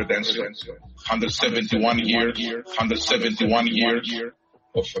credentials. 171 years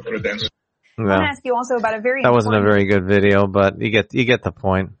of credentials. I want to ask you also about a very That wasn't a very good video, but you get the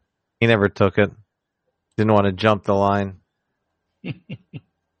point. He never took it. Didn't want to jump the line.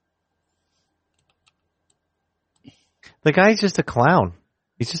 The guy's just a clown.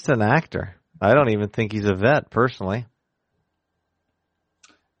 He's just an actor. I don't even think he's a vet, personally.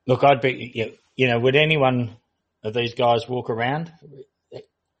 Look, I'd be, would anyone of these guys walk around?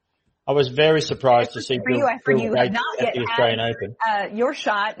 I was very surprised to see Bill Gates at the Australian Open. Your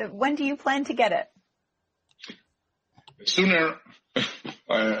shot. When do you plan to get it? Sooner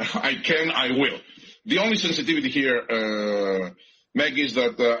I can, I will. The only sensitivity here, Meg, is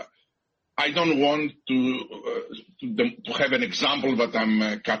that I don't want to have an example that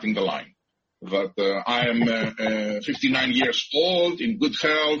I'm cutting the line. That I am 59 years old, in good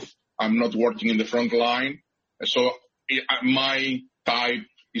health. I'm not working in the front line. So my type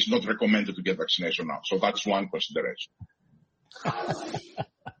is not recommended to get vaccination now. So that's one consideration.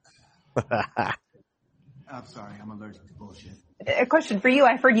 I'm sorry, I'm allergic to bullshit. A question for you.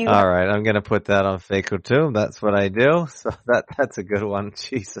 I've heard you. All right, I'm going to put that on Faco too. That's what I do. So that's a good one.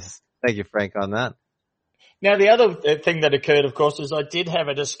 Jesus. Thank you, Frank, on that. Now, the other thing that occurred, of course, is I did have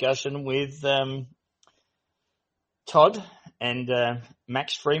a discussion with Todd and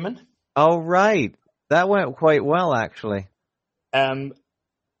Max Freeman. Oh, right. That went quite well, actually.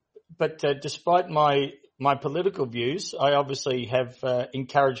 But despite my political views, I obviously have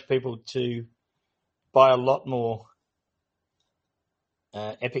encouraged people to buy a lot more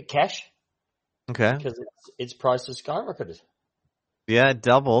Epic Cash. Okay. Because its price has skyrocketed. Yeah, it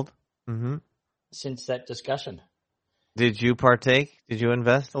doubled. Mm-hmm. Since that discussion. Did you partake? Did you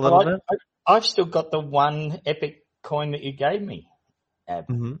invest a little bit? I've still got the one Epic coin that you gave me, Ab.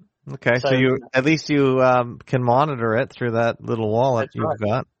 Mm-hmm. Okay, so you at least you can monitor it through that little wallet you've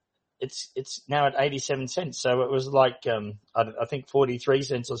got. It's now at 87 cents, so it was like I think 43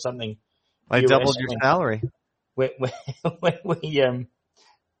 cents or something. I doubled your salary. When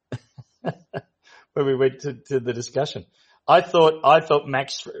we went to the discussion. I thought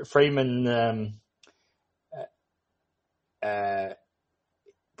Max Freeman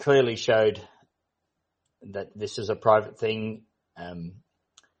clearly showed that this is a private thing.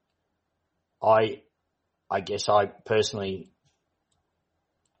 I guess I personally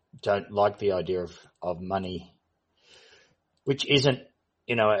don't like the idea of money, which isn't,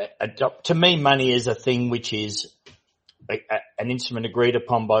 to me, money is a thing which is an instrument agreed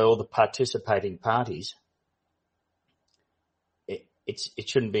upon by all the participating parties. It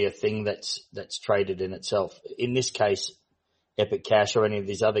shouldn't be a thing that's traded in itself. In this case, Epic Cash or any of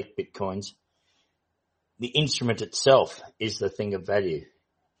these other Bitcoins, the instrument itself is the thing of value.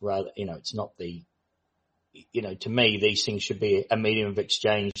 Rather, it's not the, to me, these things should be a medium of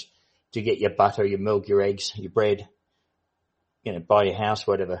exchange to get your butter, your milk, your eggs, your bread, buy your house,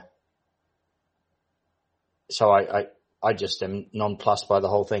 whatever. So I just am nonplussed by the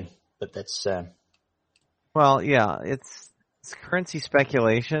whole thing, but that's, well, yeah, currency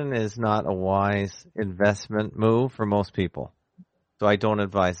speculation is not a wise investment move for most people. So I don't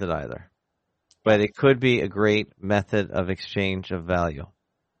advise it either. But it could be a great method of exchange of value.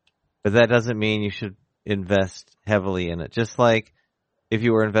 But that doesn't mean you should invest heavily in it. Just like if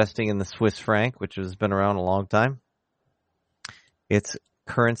you were investing in the Swiss franc, which has been around a long time, it's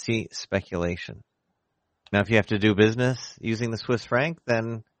currency speculation. Now, if you have to do business using the Swiss franc,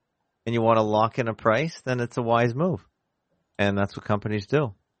 and you want to lock in a price, then it's a wise move. And that's what companies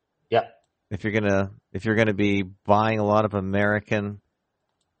do. Yeah. If you're gonna be buying a lot of American,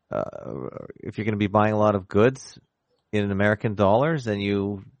 if you're gonna be buying a lot of goods in American dollars, and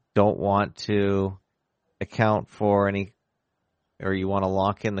you don't want to account for any, or you want to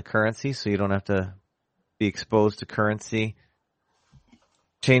lock in the currency so you don't have to be exposed to currency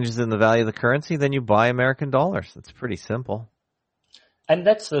changes in the value of the currency, then you buy American dollars. It's pretty simple. And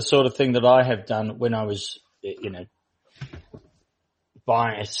that's the sort of thing that I have done when I was,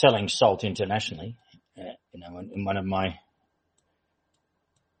 selling salt internationally. In one of my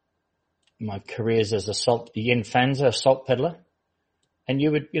careers as a Yen Fanza salt peddler, and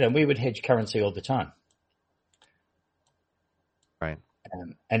we would hedge currency all the time. Right.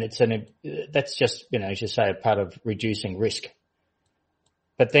 And that's just, as you say, a part of reducing risk.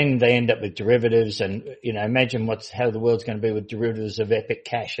 But then they end up with derivatives, and imagine how the world's going to be with derivatives of Epic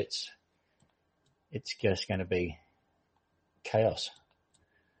Cash. It's just going to be chaos.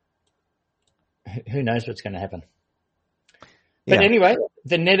 Who knows what's going to happen? But anyway,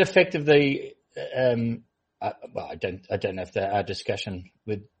 the net effect of the I don't know if our discussion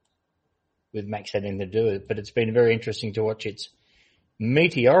with Max had anything to do with it, but it's been very interesting to watch its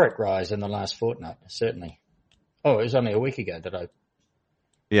meteoric rise in the last fortnight. Certainly. Oh, it was only a week ago that I.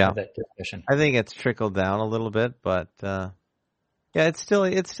 Yeah, that discussion. I think it's trickled down a little bit, but it's still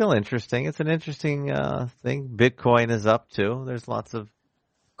interesting. It's an interesting thing. Bitcoin is up too. There's lots of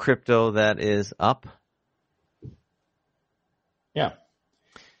crypto that is up. Yeah.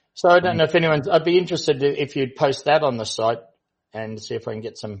 So I don't know if anyone's. I'd be interested if you'd post that on the site and see if I can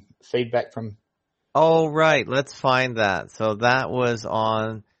get some feedback from. Oh, right. Let's find that. So that was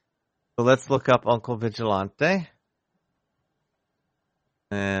on. So let's look up Uncle Vigilante.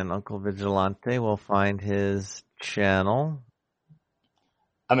 And Uncle Vigilante will find his channel.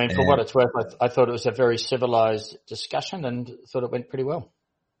 I mean, for what it's worth, I thought it was a very civilized discussion and thought it went pretty well.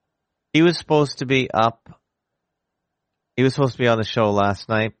 He was supposed to be up. He was supposed to be on the show last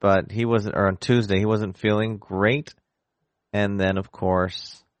night, but he wasn't, or on Tuesday, he wasn't feeling great. And then, of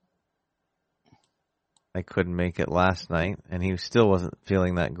course, I couldn't make it last night, and he still wasn't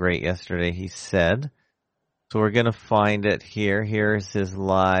feeling that great yesterday, he said. So we're going to find it here. Here's his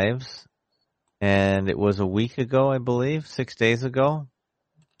lives. And it was a week ago, I believe, 6 days ago.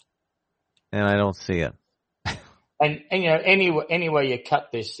 And I don't see it. And you know, any way you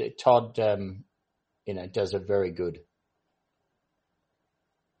cut this, Todd, you know, does a very good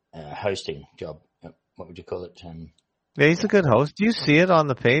hosting job. What would you call it? Yeah, he's a good host. Do you see it on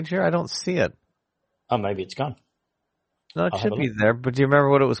the page here? I don't see it. Oh, maybe it's gone. No, it should be there. But do you remember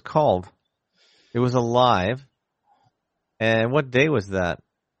what it was called? It was a live. And what day was that?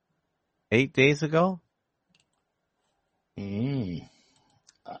 8 days ago?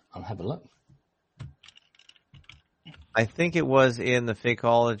 I'll have a look. I think it was in the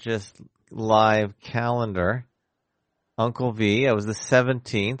Fakeologist live calendar. Uncle V. It was the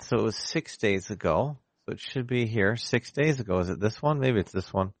 17th, so it was 6 days ago. So it should be here 6 days ago. Is it this one? Maybe it's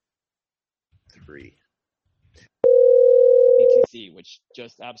this one. 3. BTC, which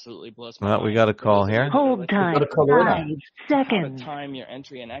just absolutely blows my mind. We got a call here. Hold time. 5 seconds. Time your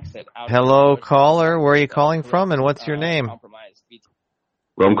entry and exit out. Hello, caller. Where are you calling from, and what's your name?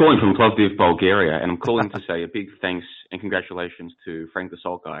 Well, I'm calling from Plovdiv, Bulgaria, and I'm calling to say a big thanks and congratulations to Frank the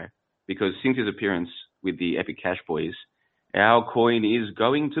Salt Guy, because since his appearance with the Epic Cash Boys, our coin is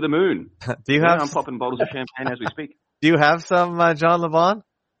going to the moon. Do you have? I'm popping bottles of champagne as we speak. Do you have some, John LeBon?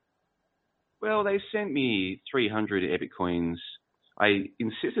 Well, they sent me 300 Epic coins. I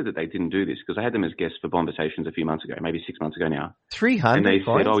insisted that they didn't do this because I had them as guests for Bombasations a few months ago, maybe 6 months ago now. 300 And they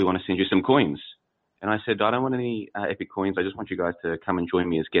coins? said, we want to send you some coins. And I said, I don't want any Epic coins. I just want you guys to come and join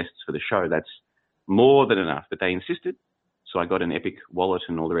me as guests for the show. That's more than enough. But they insisted. So I got an Epic wallet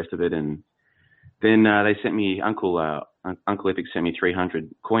and all the rest of it. And then they sent me, Uncle Epic sent me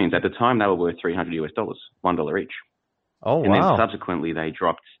 300 coins. At the time, they were worth $300 US, $1 each. Oh, and wow. And then subsequently, they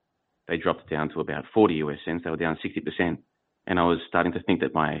dropped down to about 40 US cents. They were down 60%. And I was starting to think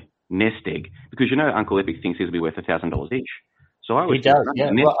that my nest egg, because you know Uncle Epic thinks he'll be worth $1,000 each. So I was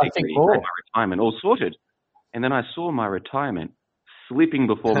I think more. My retirement all sorted. And then I saw my retirement slipping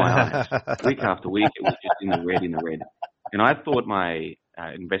before my eyes. Week after week, it was just in the red. And I thought my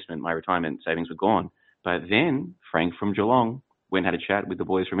investment, my retirement savings were gone. But then Frank from Geelong went and had a chat with the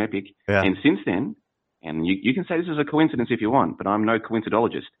boys from Epic. Yeah. And since then, and you can say this is a coincidence if you want, but I'm no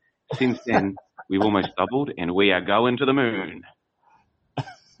coincidologist. Since then, we've almost doubled and we are going to the moon.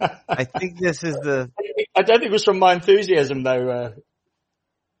 I think this is I don't think it was from my enthusiasm, though,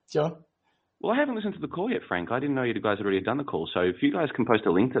 John. Well, I haven't listened to the call yet, Frank. I didn't know you guys had already done the call. So if you guys can post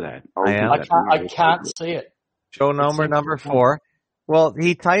a link to that. I can't see it. Show number 4. Well,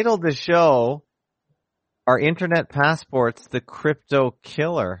 he titled the show, Our Internet Passports, the Crypto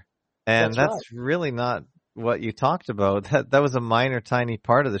Killer. And that's really not what you talked about. That was a minor, tiny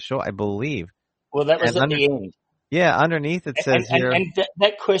part of the show, I believe. Well, that was at the end. Yeah, underneath it says here. And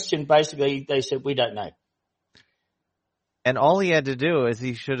that question, basically, they said, we don't know. And all he had to do is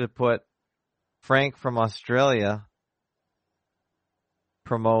he should have put Frank from Australia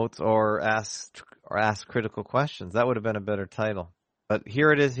promotes or asks critical questions. That would have been a better title. But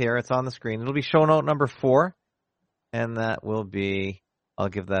here it is here. It's on the screen. It'll be show note number 4. And that will be, I'll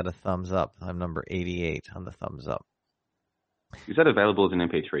give that a thumbs up. I'm number 88 on the thumbs up. Is that available as an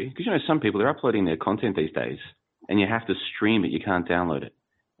MP3? Because, you know, some people, they're uploading their content these days. And you have to stream it. You can't download it.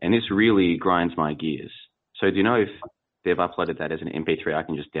 And this really grinds my gears. So do you know if they've uploaded that as an MP3, I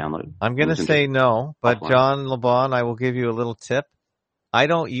can just download it? I'm going to say no, but offline. John LeBon, I will give you a little tip. I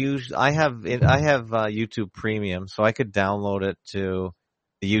have YouTube Premium, so I could download it to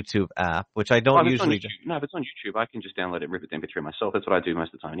the YouTube app, which I don't usually do. No, if it's on YouTube, I can just download it and rip it to MP3 myself. That's what I do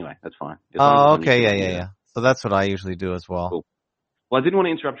most of the time anyway. That's fine. Oh, okay. Yeah. So that's what I usuly do as well. Cool. Well, I didn't want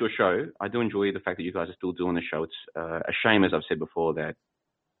to interrupt your show. I do enjoy the fact that you guys are still doing the show. It's a shame, as I've said before, that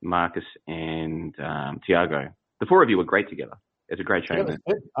Marcus and Tiago, the 4 of you were great together. It's a great show.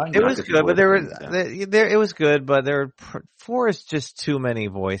 It was good, but it was good, but 4 is just too many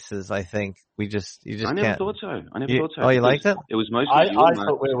voices. I think you just I never can't. thought so. Oh, you liked it? It was mostly I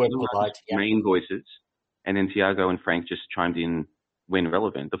thought we were polite. Main voices, and then Tiago and Frank just chimed in when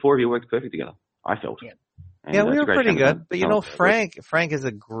relevant. The four of you worked perfect together, I felt. Yeah. Yeah, we were pretty good. But, you know, Frank is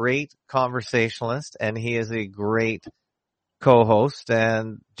a great conversationalist, and he is a great co-host,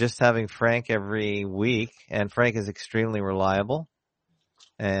 and just having Frank every week, and Frank is extremely reliable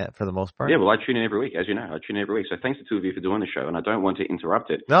for the most part. Yeah, well, I tune in every week, as you know. I tune in every week. So thanks to two of you for doing the show, and I don't want to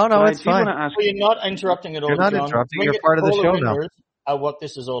interrupt it. No, it's fine. Well, you're not interrupting at all, You're not John. interrupting. You're part of the show now. Are what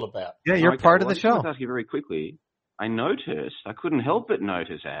this is all about. Yeah, you're part of the show. I just want to ask you very quickly. I couldn't help but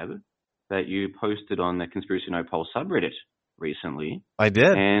notice, Ab, that you posted on the Conspiracy No Poll subreddit recently. I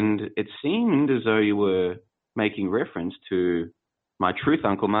did. And it seemed as though you were making reference to my truth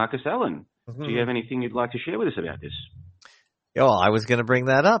uncle, Marcus Allen. Mm-hmm. Do you have anything you'd like to share with us about this? Well, I was going to bring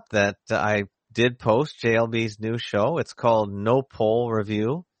that up, that I did post JLB's new show. It's called No Poll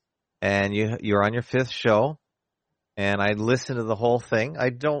Review, and you're on your 5th show, and I listened to the whole thing. I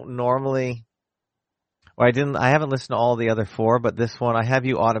don't normally... I haven't listened to all the other 4, but this one, I have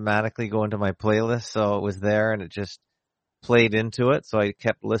you automatically go into my playlist, so it was there and it just played into it. So I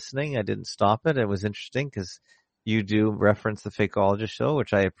kept listening. I didn't stop it. It was interesting because you do reference the Fakeologist show,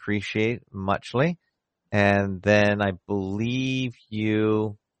 which I appreciate muchly. And then I believe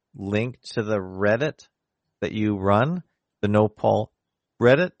you linked to the Reddit that you run, the No Poll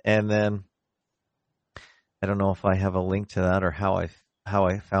Reddit. And then I don't know if I have a link to that or how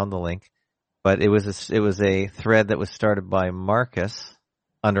I found the link. But it was a thread that was started by Marcus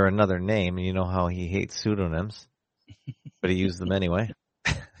under another name. You know how he hates pseudonyms, but he used them anyway.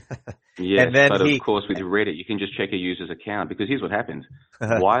 Yes, but of course with Reddit, you can just check a user's account because here's what happened.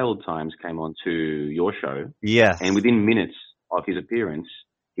 Wild Times came on to your show. Yes. And within minutes of his appearance,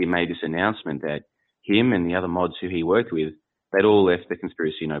 he made this announcement that him and the other mods who he worked with, they'd all left the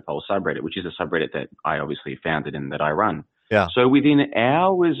Conspiracy No Poll subreddit, which is a subreddit that I obviously founded and that I run. Yeah. So within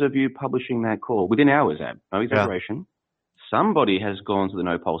hours of you publishing that call, within hours, Ab, no exaggeration, somebody has gone to the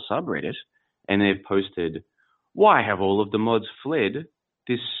No Poll subreddit and they've posted, why have all of the mods fled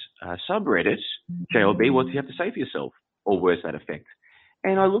this subreddit? JLB, what do you have to say for yourself? Or words to that effect.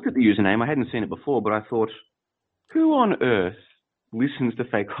 And I looked at the username. I hadn't seen it before, but I thought, who on earth listens to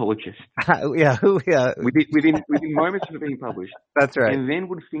Fakeologist? Within moments of it being published. That's right. And then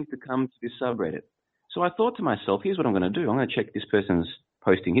would think to come to this subreddit. So I thought to myself, here's what I'm going to do. I'm going to check this person's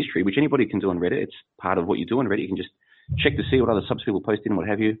posting history, which anybody can do on Reddit. It's part of what you do on Reddit. You can just check to see what other subs people post in and what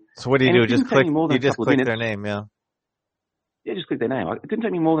have you. So what do you do? Just click their name, yeah? Yeah, just click their name. It didn't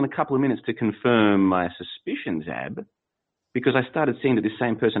take me more than a couple of minutes to confirm my suspicions, Ab, because I started seeing that this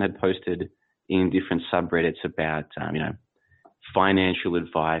same person had posted in different subreddits about, financial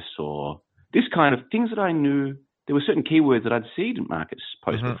advice or this kind of things that I knew. There were certain keywords that I'd seen Marcus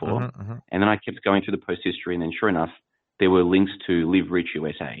post before, and then I kept going through the post history, and then sure enough, there were links to Live Rich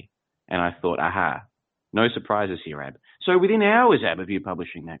USA, and I thought, aha, no surprises here, Ab. So within hours, Ab, of you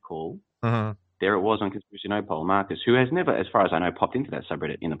publishing that call, there it was on Conspiracy No Poll, Marcus, who has never, as far as I know, popped into that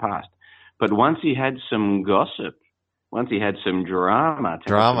subreddit in the past. But once he had some gossip, once he had some drama.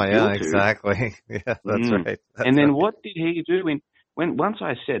 Exactly. Yeah, that's right. And then what did he do once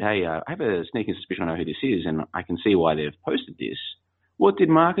I said, hey, I have a sneaking suspicion I know who this is and I can see why they've posted this, what did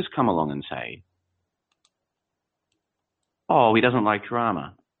Marcus come along and say? Oh, he doesn't like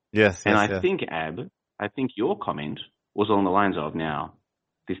drama. Yes. And I think, Ab, your comment was along the lines of, now,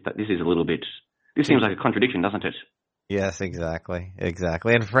 this is a little bit, this seems like a contradiction, doesn't it? Yes, exactly.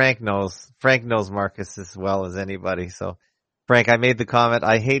 And Frank knows Marcus as well as anybody. So, Frank, I made the comment,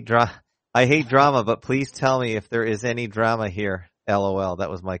 I hate drama, but please tell me if there is any drama here. LOL.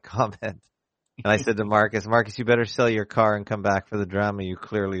 That was my comment. And I said to Marcus, you better sell your car and come back for the drama. You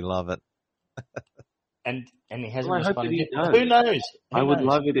clearly love it. and he hasn't responded. Who knows? I would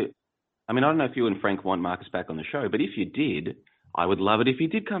love it. I don't know if you and Frank want Marcus back on the show, but if you did, I would love it if he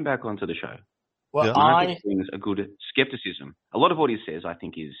did come back onto the show. Well, Marcus brings a good skepticism. A lot of what he says, I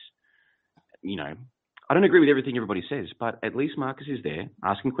think, is, I don't agree with everything everybody says, but at least Marcus is there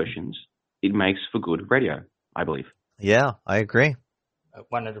asking questions. It makes for good radio, I believe. Yeah, I agree.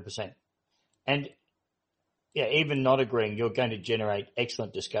 100%. And yeah, even not agreeing, you're going to generate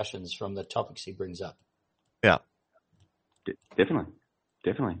excellent discussions from the topics he brings up. Yeah. Definitely.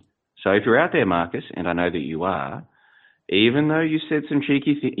 So if you're out there, Marcus, and I know that you are, even though you said some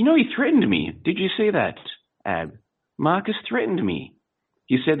cheeky things, he threatened me. Did you see that, Ab? Marcus threatened me.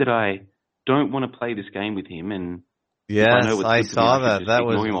 He said that I don't want to play this game with him, and yes, I saw that. That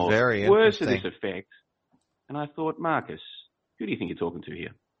was very words interesting. to this effect. And I thought, Marcus, who do you think you're talking to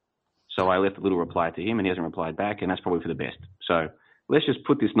here? So I left a little reply to him, and he hasn't replied back, and that's probably for the best. So let's just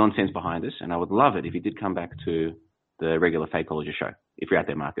put this nonsense behind us, and I would love it if he did come back to the regular Fakeologist show, if you're out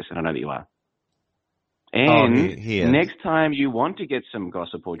there, Marcus, and I know that you are. And he is. Next time you want to get some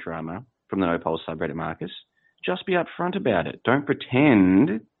gossip or drama from the No Polls subreddit, Marcus, just be upfront about it. Don't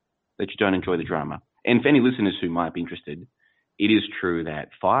pretend that you don't enjoy the drama. And for any listeners who might be interested, it is true that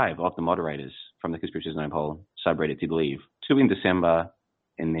 5 of the moderators from the Conspiracies No Poll subreddit did leave. 2 in December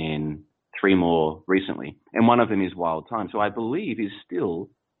and then 3 more recently. And one of them is Wild Time. So I believe he's still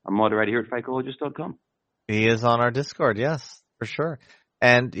a moderator here at fakeologist.com. He is on our Discord, yes, for sure.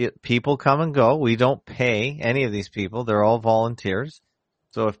 And people come and go. We don't pay any of these people. They're all volunteers.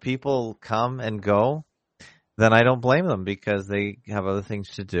 So if people come and go, then I don't blame them because they have other things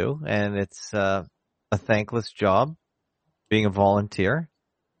to do. And it's a thankless job being a volunteer.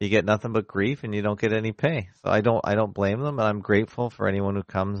 You get nothing but grief and you don't get any pay. So I don't blame them. And I'm grateful for anyone who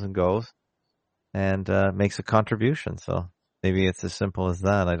comes and goes and makes a contribution. So maybe it's as simple as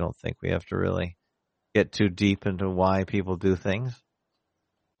that. I don't think we have to really get too deep into why people do things.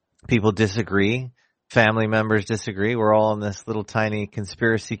 People disagree. Family members disagree. We're all in this little tiny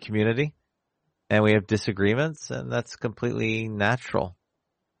conspiracy community, and we have disagreements, and that's completely natural.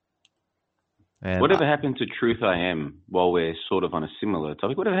 And whatever happened to Truth I Am while we're sort of on a similar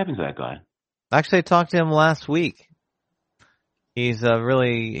topic? Whatever happened to that guy? Actually, I talked to him last week. He's a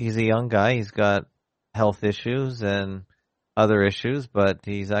young guy. He's got health issues and other issues, but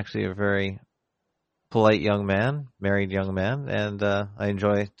he's actually a very polite young man, married young man, and I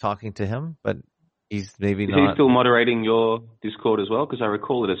enjoy talking to him, but he's maybe not. Is he still moderating your Discord as well? Because I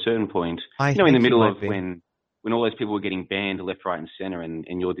recall at a certain point, in the middle of when all those people were getting banned left, right, and center, and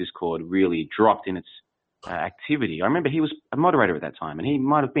your Discord really dropped in its activity. I remember he was a moderator at that time, and he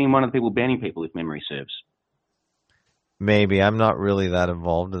might have been one of the people banning people, if memory serves. Maybe. I'm not really that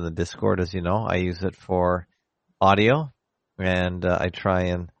involved in the Discord, as you know. I use it for audio, and I try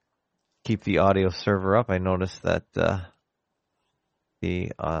and keep the audio server up. I noticed that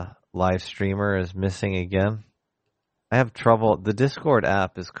the live streamer is missing again. I have trouble. The Discord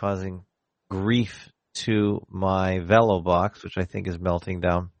app is causing grief to my VeloBox, which I think is melting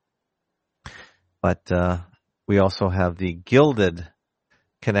down. But we also have the Gilded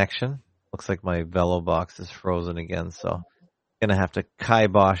connection. Looks like my VeloBox is frozen again, so I'm going to have to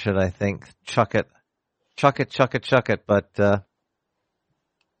kibosh it, I think. Chuck it. But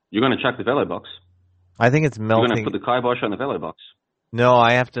you're going to chuck the VeloBox? I think it's melting. You're going to put the kibosh on the VeloBox? No,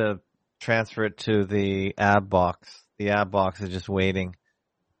 I have to transfer it to the AbBox. The AbBox is just waiting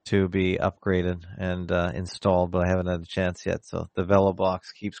to be upgraded and installed, but I haven't had a chance yet. So the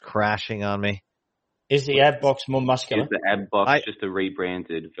VeloBox keeps crashing on me. Is the AbBox more muscular? Is the AbBox just a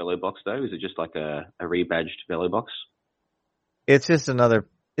rebranded VeloBox though? Is it just like a rebadged VeloBox? It's just another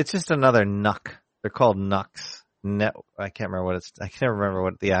NUC. They're called NUCs. I can't remember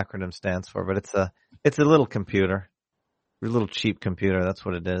what the acronym stands for, but it's a little computer. A little cheap computer, that's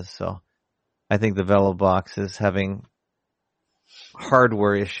what it is. So I think the VeloBox is having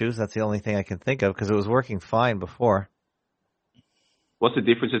hardware issues. That's the only thing I can think of because it was working fine before. What's the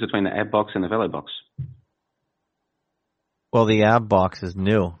differences between the AbBox and the VeloBox? Well, the AbBox is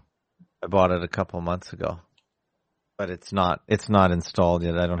new. I bought it a couple months ago, but it's not installed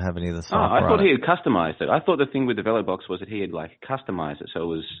yet. I don't have any of the software. I thought he had customized it. I thought the thing with the VeloBox was that he had like customized it, so it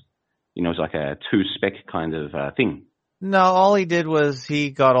was, it was like a 2-spec kind of thing. No, all he did was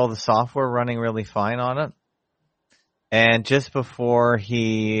he got all the software running really fine on it. And just before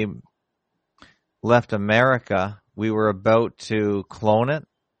he left America, we were about to clone it,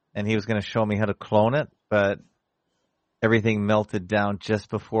 and he was going to show me how to clone it, but everything melted down just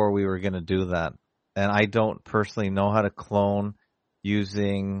before we were going to do that. And I don't personally know how to clone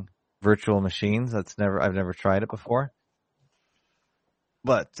using virtual machines. I've never tried it before.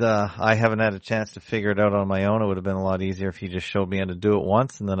 But I haven't had a chance to figure it out on my own. It would have been a lot easier if he just showed me how to do it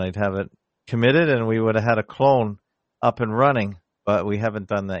once, and then I'd have it committed, and we would have had a clone up and running. But we haven't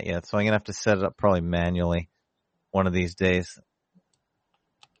done that yet, so I'm going to have to set it up probably manually one of these days.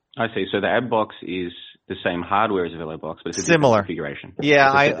 I see. So the AbBox is the same hardware as a VeloBox, but it's a similar different configuration.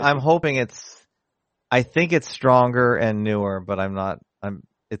 Yeah, I'm hoping I think it's stronger and newer, but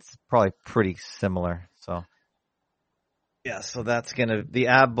it's probably pretty similar. So yeah, so the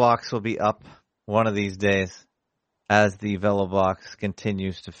AbBox will be up one of these days as the VeloBox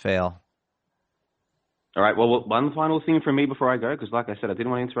continues to fail. All right. Well, one final thing from me before I go, because like I said, I didn't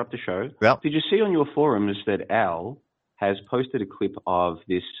want to interrupt the show. Yep. Did you see on your forums that Al has posted a clip of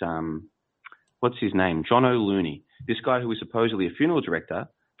this, what's his name? John O'Looney. This guy who is supposedly a funeral director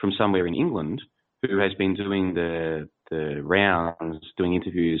from somewhere in England who has been doing the rounds, doing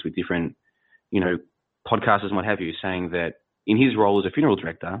interviews with different, podcasters and what have you, saying that in his role as a funeral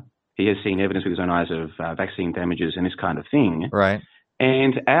director, he has seen evidence with his own eyes of vaccine damages and this kind of thing. Right.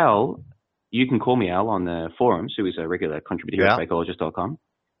 And Al You Can Call Me Al on the forums, who is a regular contributor at Fakeologist.com.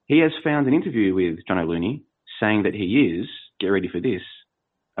 He has found an interview with John O'Looney saying that he is, get ready for this,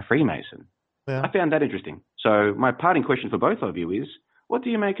 a Freemason. Yeah. I found that interesting. So my parting question for both of you is, what do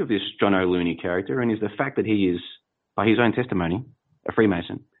you make of this John O'Looney character? And is the fact that he is, by his own testimony, a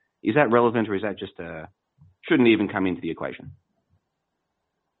Freemason, is that relevant, or is that just shouldn't even come into the equation?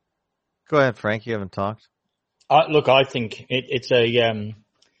 Go ahead, Frank. You haven't talked. Look, I think it's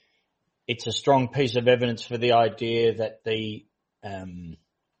a strong piece of evidence for the idea that the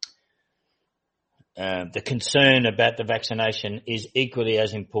concern about the vaccination is equally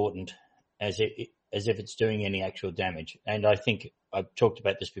as important as if it's doing any actual damage. And I think I've talked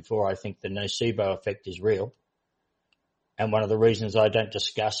about this before. I think the nocebo effect is real. And one of the reasons I don't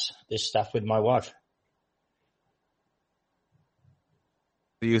discuss this stuff with my wife.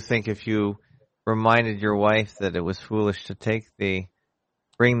 Do you think if you reminded your wife that it was foolish to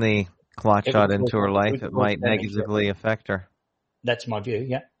bring the clot shot into her life, it might negatively affect her? That's my view,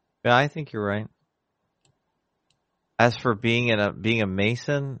 yeah. Yeah, I think you're right. As for being a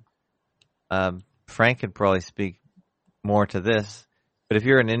Mason, Frank could probably speak more to this. But if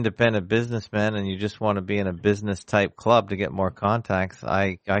you're an independent businessman and you just want to be in a business type club to get more contacts,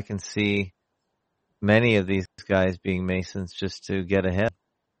 I can see many of these guys being Masons just to get ahead.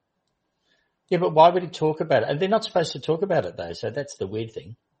 Yeah, but why would he talk about it? And they're not supposed to talk about it, though, so that's the weird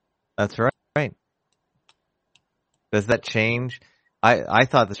thing. That's right. Does that change? I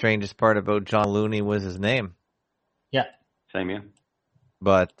thought the strangest part about John Looney was his name. Yeah. Same here.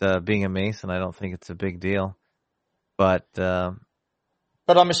 But being a Mason, I don't think it's a big deal. But I'm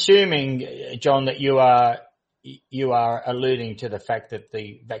assuming, John, that you are alluding to the fact that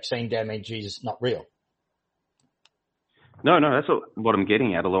the vaccine damage is not real. No, that's what I'm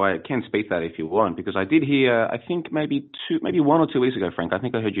getting at, although I can speak that if you want, because I did hear, I think maybe 1 or 2 weeks ago, Frank, I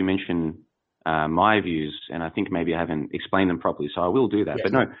think I heard you mention my views, and I think maybe I haven't explained them properly, so I will do that. Yes.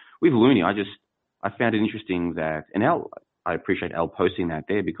 But no, with Looney, I found it interesting that, and I appreciate Al posting that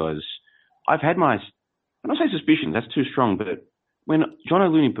there, because I've had I don't say suspicions, that's too strong, but when John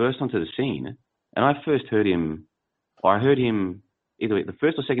O'Looney burst onto the scene, and I first heard him, or I heard him, either the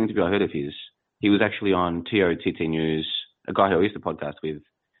first or second interview I heard of his, he was actually on TOTT News, a guy who I used to podcast with.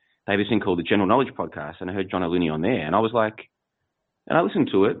 They have this thing called the General Knowledge Podcast, and I heard John O'Looney on there, and I was like, and I listened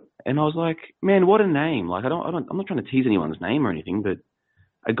to it, and I was like, man, what a name! Like, I'm not trying to tease anyone's name or anything, but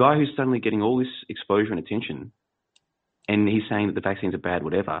a guy who's suddenly getting all this exposure and attention, and he's saying that the vaccines are bad,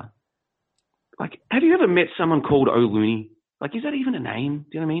 whatever. Like, have you ever met someone called O'Looney? Like, is that even a name?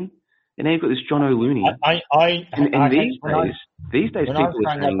 Do you know what I mean? And now you've got this John O'Looney. These days, people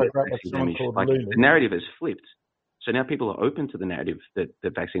are saying that vaccine damage. Like, the narrative has flipped. So now people are open to the narrative that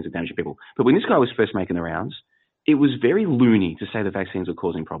vaccines are damaging people. But when this guy was first making the rounds, it was very loony to say the vaccines were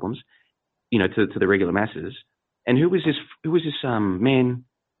causing problems, to the regular masses. And who was this man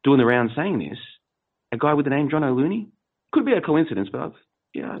doing the rounds saying this? A guy with the name John O'Looney? Could be a coincidence, but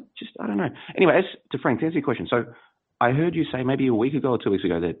I don't know. Anyway, as to Frank, to answer your question, so I heard you say maybe a week ago or 2 weeks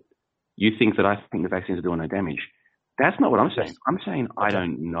ago that you think that I think the vaccines are doing no damage. That's not what I'm saying. I'm saying I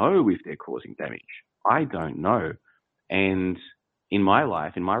don't know if they're causing damage. I don't know. And in my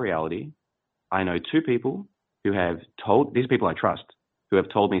life, in my reality, I know 2 people who have told, these people I trust, who have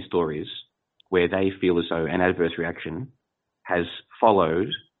told me stories where they feel as though an adverse reaction has followed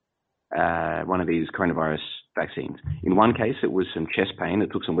one of these coronavirus vaccines. In one case, it was some chest pain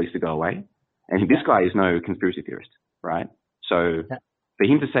that took some weeks to go away. And this guy is no conspiracy theorist, right? So for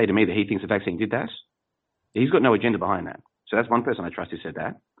him to say to me that he thinks the vaccine did that, he's got no agenda behind that. So that's one person I trust who said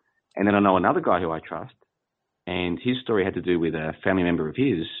that. And then I know another guy who I trust, and his story had to do with a family member of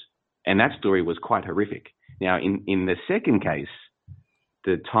his, and that story was quite horrific. Now, in the second case,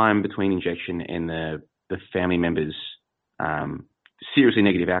 the time between injection and the family member's seriously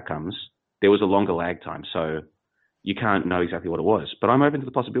negative outcomes, there was a longer lag time. So you can't know exactly what it was. But I'm open to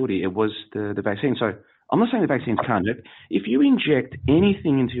the possibility it was the vaccine. So I'm not saying the vaccines can't do it. If you inject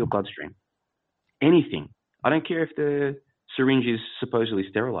anything into your bloodstream, anything, I don't care if the syringe is supposedly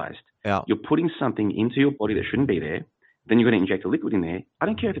sterilized. Yeah. You're putting something into your body that shouldn't be there. Then you're going to inject a liquid in there. I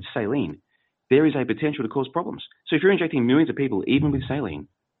don't care if it's saline. There is a potential to cause problems. So if you're injecting millions of people, even with saline,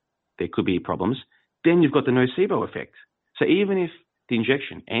 there could be problems. Then you've got the nocebo effect. So even if the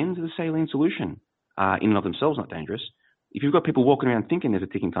injection and the saline solution are in and of themselves not dangerous, if you've got people walking around thinking there's a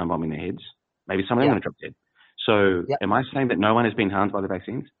ticking time bomb in their heads, maybe some of them are going to drop dead. So am I saying that no one has been harmed by the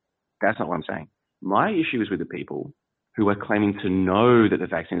vaccines? That's not what I'm saying. My issue is with the people who are claiming to know that the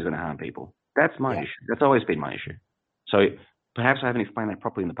vaccine is going to harm people. That's my issue. That's always been my issue. So perhaps I haven't explained that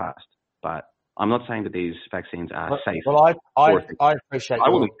properly in the past, but I'm not saying that these vaccines are safe. Well, I appreciate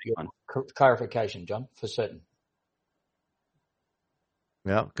your clarification, John, for certain.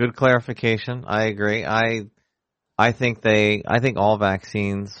 Yeah, good clarification. I agree. I think all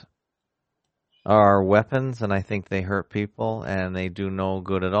vaccines are weapons, and I think they hurt people, and they do no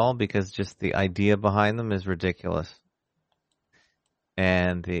good at all because just the idea behind them is ridiculous.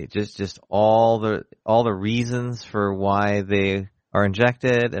 And just all the reasons for why they are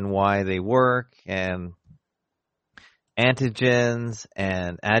injected and why they work, and antigens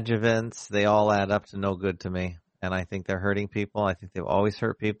and adjuvants, they all add up to no good to me. And I think they're hurting people. I think they've always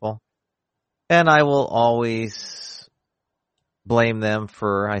hurt people. And I will always blame them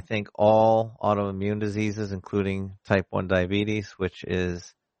for, I think, all autoimmune diseases, including type 1 diabetes, which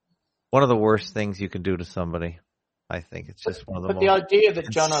is one of the worst things you can do to somebody. I think it's just one of the most the idea that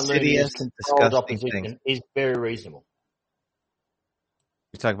John O'Looney is controlled opposition things. is very reasonable.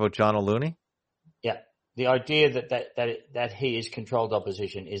 You talk about John O'Looney? Yeah. The idea that he is controlled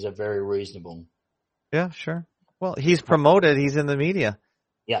opposition is a very reasonable. Yeah, sure. Well, he's promoted. He's in the media.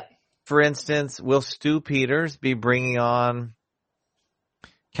 Yeah. For instance, will Stu Peters be bringing on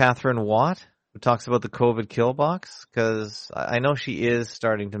Catherine Watt, who talks about the COVID kill box? Because I know she is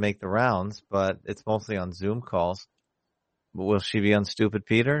starting to make the rounds, but it's mostly on Zoom calls. Will she be on Stupid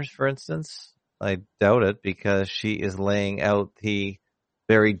Peters, for instance? I doubt it, because she is laying out the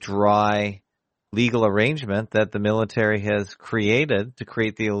very dry legal arrangement that the military has created to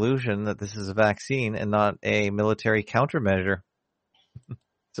create the illusion that this is a vaccine and not a military countermeasure.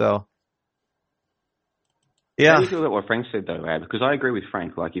 So, yeah. How do you feel about what Frank said, though, Ab? Because I agree with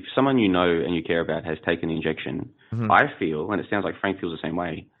Frank. Like, if someone you know and you care about has taken the injection, I feel, and it sounds like Frank feels the same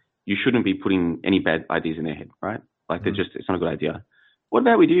way, you shouldn't be putting any bad ideas in their head, right? Like, it's not a good idea. What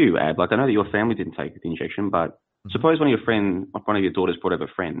about with you, Ab? Like, I know that your family didn't take the injection, but suppose one of your daughters brought over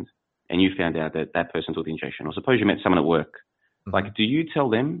a friend and you found out that that person took the injection, or suppose you met someone at work. Like, do you tell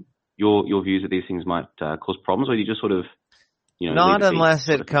them your views that these things might cause problems, or do you just sort of, not unless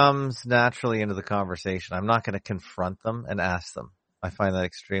it comes naturally into the conversation. I'm not going to confront them and ask them. I find that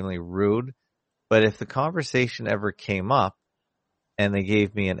extremely rude. But if the conversation ever came up and they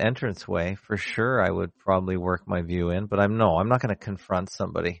gave me an entranceway, for sure I would probably work my view in. But I'm not going to confront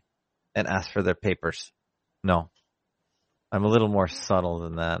somebody and ask for their papers. No. I'm a little more subtle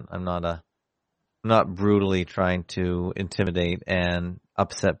than that. I'm not brutally trying to intimidate and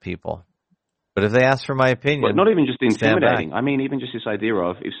upset people. But if they ask for my opinion, but not even just intimidating. I mean, even just this idea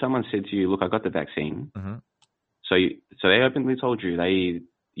of if someone said to you, "Look, I got the vaccine," so they openly told you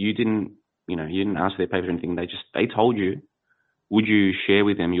you didn't ask for their papers or anything. They told you. Would you share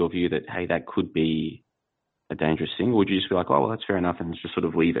with them your view that, hey, that could be a dangerous thing, or would you just be like, oh, well, that's fair enough, and just sort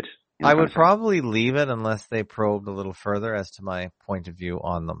of leave it? I would probably leave it unless they probed a little further as to my point of view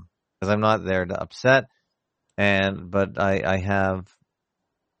on them, because I'm not there to upset. But I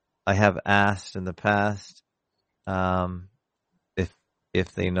have asked in the past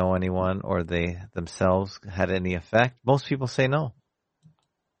if they know anyone or they themselves had any effect. Most people say no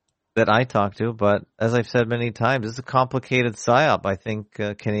that I talk to, but as I've said many times, it's a complicated psyop. I think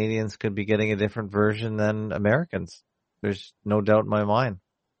Canadians could be getting a different version than Americans. There's no doubt in my mind.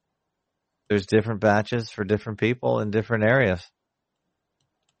 There's different batches for different people in different areas.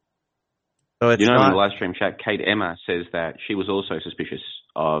 So it's in the live stream chat, Kate Emma says that she was also suspicious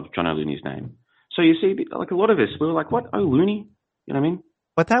of John O'Looney's name. So you see, like a lot of us, we were like, what, O'Looney? You know what I mean?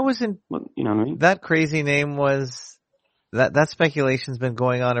 But that wasn't, you know what I mean? That crazy name was, that speculation's been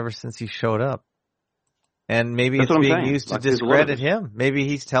going on ever since he showed up. And maybe it's being used to discredit him. Maybe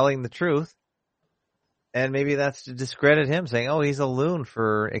he's telling the truth. And maybe that's to discredit him, saying, oh, he's a loon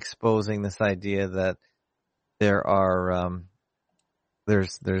for exposing this idea that there are,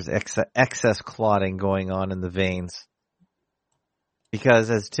 there's excess clotting going on in the veins. Because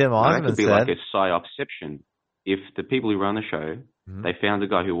as Tim Osmond said, that could be like a psyopception. If the people who run the show, they found a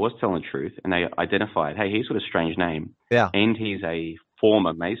guy who was telling the truth and they identified, hey, he's got a strange name. Yeah. And he's a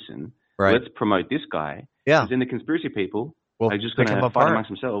former Mason. Right. Let's promote this guy. Yeah. Because then the conspiracy people are just pick going to fight amongst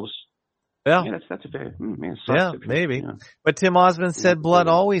themselves. Yeah. Yeah, that's a fair. Maybe. Yeah. But Tim Osmond said blood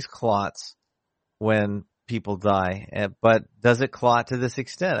always clots when people die. But does it clot to this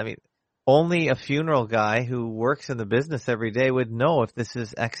extent? I mean, only a funeral guy who works in the business every day would know if this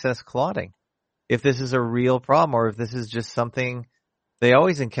is excess clotting, if this is a real problem, or if this is just something they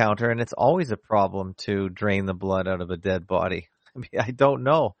always encounter, and it's always a problem to drain the blood out of a dead body. I mean, I don't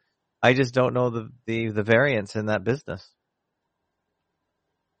know. I just don't know the variance in that business.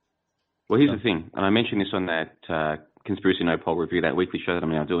 Well, here's the thing, and I mentioned this on that Conspiracy No Poll review, that weekly show that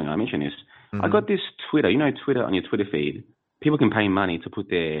I'm now doing. I mentioned this. I got this Twitter. You know Twitter, on your Twitter feed, people can pay money to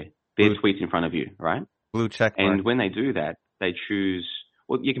put their their tweets in front of you, right? Blue check mark. And when they do that, they choose,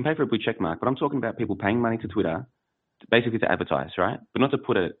 well, you can pay for a blue check mark, but I'm talking about people paying money to Twitter, basically to advertise, right? But not to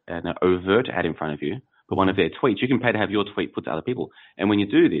put an overt ad in front of you, but one of their tweets. You can pay to have your tweet put to other people. And when you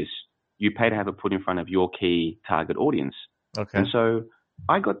do this, you pay to have it put in front of your key target audience. Okay. And so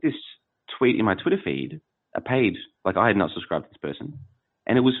I got this tweet in my Twitter feed, I had not subscribed to this person,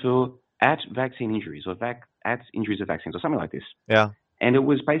 and it was for @vaccine injuries or @injuries of vaccines or something like this. Yeah. And it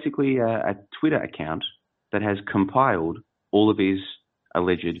was basically a Twitter account that has compiled all of these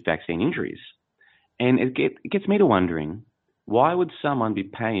alleged vaccine injuries. And it gets me to wondering, why would someone be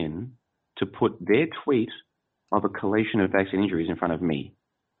paying to put their tweet of a collation of vaccine injuries in front of me?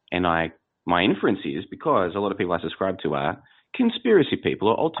 And my inference is because a lot of people I subscribe to are conspiracy people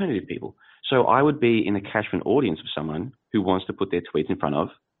or alternative people. So I would be in the catchment audience of someone who wants to put their tweets in front of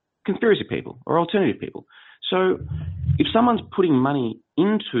conspiracy people or alternative people. So if someone's putting money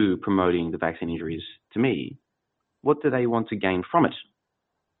into promoting the vaccine injuries to me, what do they want to gain from it?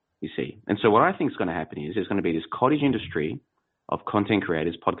 You see. And so what I think is going to happen is there's going to be this cottage industry of content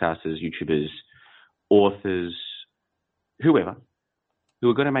creators, podcasters, YouTubers, authors, whoever, who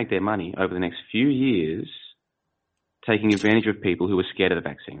are going to make their money over the next few years taking advantage of people who are scared of the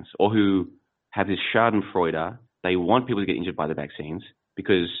vaccines or who have this schadenfreude. They want people to get injured by the vaccines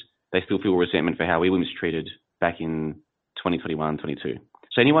because they still feel resentment for how we were mistreated back in 2021, 22.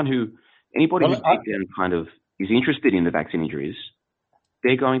 So anybody who deep down kind of is interested in the vaccine injuries,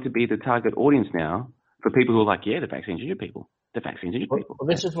 they're going to be the target audience now for people who are like, yeah, the vaccines injure people. The vaccines injure people. Well,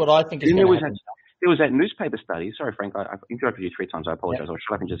 this is what I think is going to happen. There was that newspaper study. Sorry, Frank, I've interrupted you 3 times. I apologize. I'll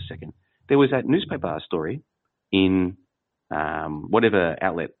shut up in just a second. There was that newspaper story in whatever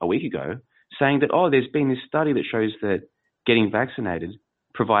outlet a week ago saying that, there's been this study that shows that getting vaccinated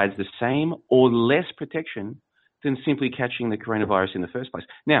provides the same or less protection than simply catching the coronavirus in the first place.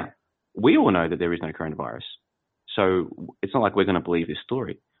 Now, we all know that there is no coronavirus. So it's not like we're going to believe this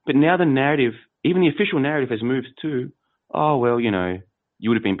story. But now the narrative, even the official narrative has moved to, you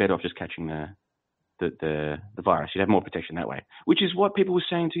would have been better off just catching the virus. You'd have more protection that way, which is what people were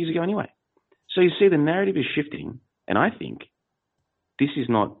saying 2 years ago anyway. So you see the narrative is shifting, and I think this is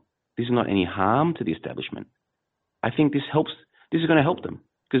not any harm to the establishment. I think this is going to help them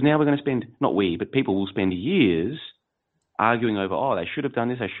because now we're going to spend, not we, but people will spend years arguing over, they should have done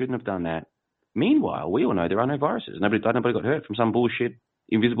this, they shouldn't have done that. Meanwhile, we all know there are no viruses. Nobody died, nobody got hurt from some bullshit,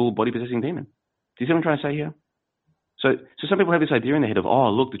 invisible, body-possessing demon. Do you see what I'm trying to say here? So some people have this idea in their head of,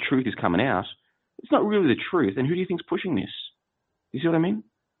 look, the truth is coming out. It's not really the truth. And who do you think's pushing this? Do you see what I mean?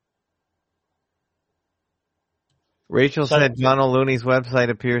 Rachel said John O'Looney's website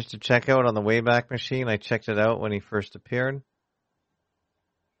appears to check out on the Wayback Machine. I checked it out when he first appeared.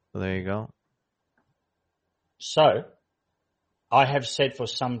 So there you go. So I have said for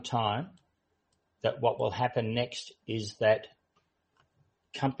some time that what will happen next is that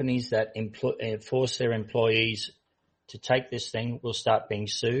companies that force their employees to take this thing will start being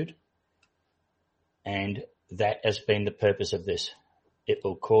sued. And that has been the purpose of this. It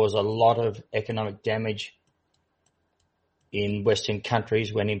will cause a lot of economic damage in Western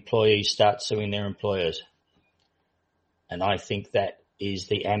countries when employees start suing their employers. And I think that is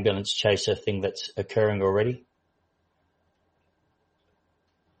the ambulance chaser thing that's occurring already.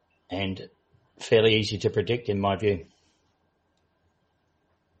 And fairly easy to predict in my view.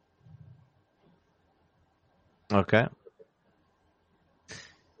 Okay.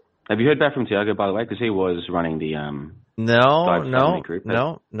 Have you heard back from Tiago, by the way? Because he was running the group.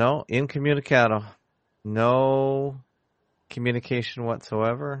 No, incommunicado. No communication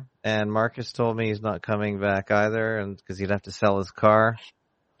whatsoever. And Marcus told me he's not coming back either, and because he'd have to sell his car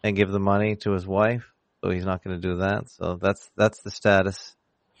and give the money to his wife, so he's not going to do that. So that's the status.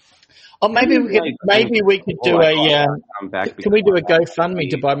 Oh, maybe we could do a. Can we do a GoFundMe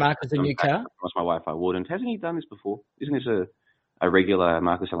to buy Marcus a new car? I promised my wife I would. And hasn't he done this before? Isn't this a regular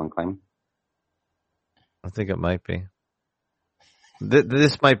Marcus Allen claim? I think it might be.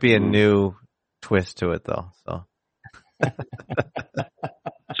 This might be a new twist to it, though. So.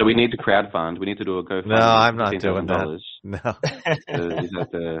 So we need to crowdfund. We need to do a GoFundMe. No, I'm not doing that. No. Is that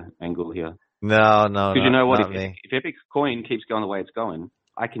the angle here? No. Because you know what? If Epic Coin keeps going the way it's going,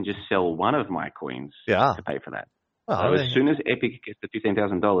 I can just sell one of my coins to pay for that. So as soon as Epic gets to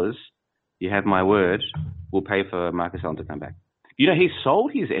 $15,000, you have my word, we'll pay for Marcus Allen to come back. You know, he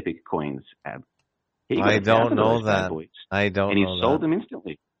sold his Epic coins, Ab. I don't know that. And he sold them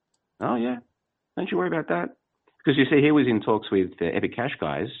instantly. Oh, yeah. Don't you worry about that. Because you see, he was in talks with the Epic Cash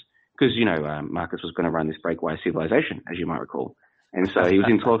guys, because, Marcus was going to run this breakaway civilization, as you might recall. And so he was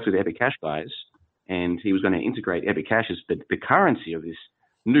in talks with the Epic Cash guys, and he was going to integrate Epic Cash as the currency of this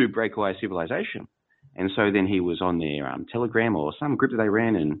new breakaway civilization. And so then he was on their Telegram or some group that they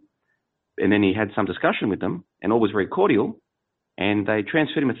ran, and then he had some discussion with them, and all was very cordial. And they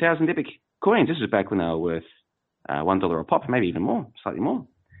transferred him 1,000 Epic coins. This is back when they were worth $1 a pop, maybe even more, slightly more.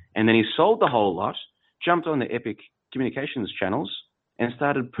 And then he sold the whole lot, jumped on the Epic communications channels, and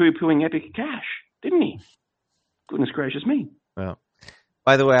started poo-pooing Epic Cash, didn't he? Goodness gracious me. Well,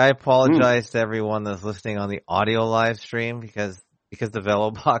 by the way, I apologize to everyone that's listening on the audio live stream because the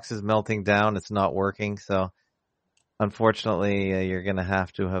Velo box is melting down. It's not working. So unfortunately, you're going to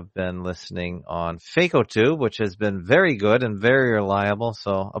have been listening on FakoTube, which has been very good and very reliable.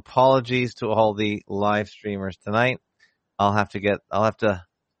 So apologies to all the live streamers tonight. I'll have to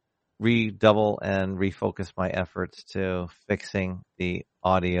redouble and refocus my efforts to fixing the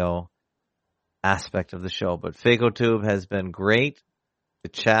audio aspect of the show. But FakoTube has been great. The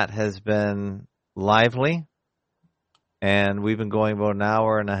chat has been lively. And we've been going about an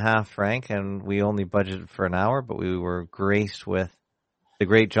hour and a half, Frank, and we only budgeted for an hour, but we were graced with the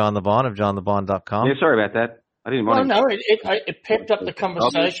great John LeBon of johnlebon.com. Yeah, sorry about that. I didn't want to... No, it pepped up the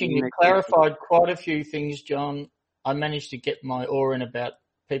conversation. You clarified quite a few things, John. I managed to get my oar in about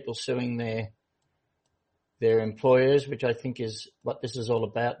people suing their employers, which I think is what this is all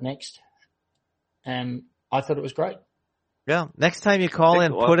about next. And I thought it was great. Yeah. Next time you call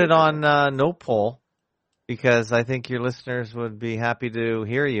in, put it on no poll, because I think your listeners would be happy to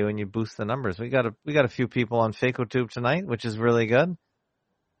hear you and you boost the numbers. We got a few people on FakoTube tonight, which is really good.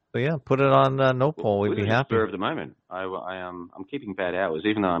 So yeah, put it on no poll. We'd be happy. At the moment, I'm keeping bad hours,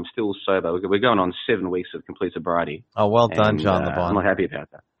 even though I'm still sober. We're going on 7 weeks of complete sobriety. Oh, well done, John LeBon. I'm not happy about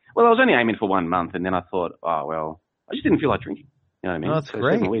that. Well, I was only aiming for 1 month, and then I thought, oh well, I just didn't feel like drinking. You know what I mean? Oh, that's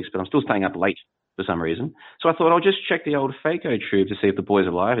great. 7 weeks, but I'm still staying up late for some reason. So I thought I'll just check the old FakoTube to see if the boys are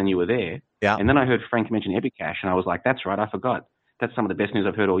alive, and you were there. Yeah. And then I heard Frank mention Epic Cash, and I was like, that's right, I forgot. That's some of the best news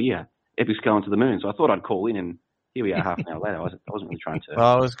I've heard all year. Epic's going to the moon. So I thought I'd call in, and here we are half an hour later. I wasn't really trying to,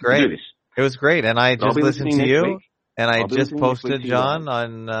 well, it was great. do this. It was great. And I just listened to you, and I just posted, John,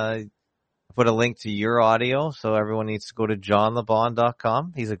 put a link to your audio, so everyone needs to go to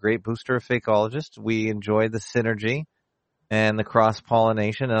johnlebon.com. He's a great booster of Fakeologist. We enjoyed the synergy and the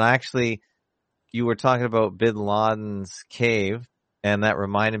cross-pollination. And actually, you were talking about Bin Laden's cave, and that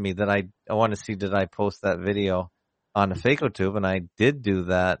reminded me that I want to see, did I post that video on the FakoTube? And I did do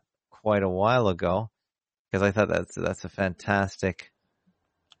that quite a while ago, because I thought that's a fantastic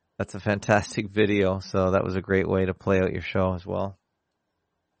video. So that was a great way to play out your show as well.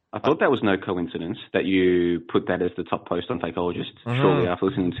 I thought that was no coincidence that you put that as the top post on Fakeologist shortly after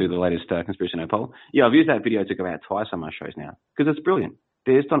listening to the latest Conspiracy No Poll. Yeah, I've used that video to go out twice on my shows now because it's brilliant.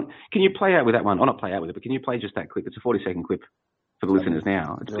 Can you play out with that one? Or not play out with it, but can you play just that clip? It's a 40-second clip for the listeners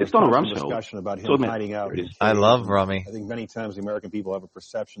now. It's Donald Rumsfeld. Discussion about him hiding out. I love Rummy. I think many times the American people have a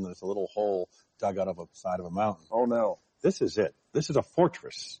perception that it's a little hole dug out of a side of a mountain. Oh, no. This is it. This is a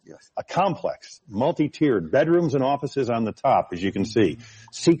fortress, a complex, multi-tiered, bedrooms and offices on the top, as you can see,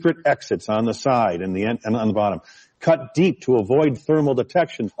 secret exits on the side and on the bottom, cut deep to avoid thermal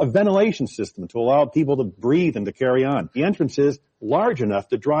detection, a ventilation system to allow people to breathe and to carry on. The entrance is large enough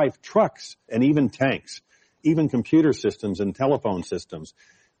to drive trucks and even tanks, even computer systems and telephone systems.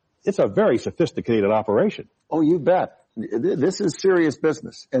 It's a very sophisticated operation. Oh, you bet. This is serious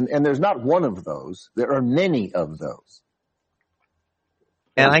business. And there's not one of those. There are many of those.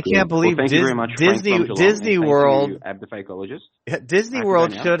 And I can't believe Disney World, Disney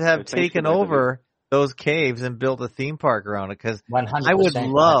World should have taken over those caves and built a theme park around it, because I would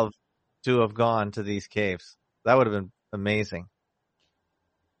love to have gone to these caves. That would have been amazing.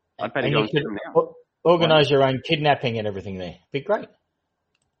 And you could organize your own kidnapping and everything there. Be great.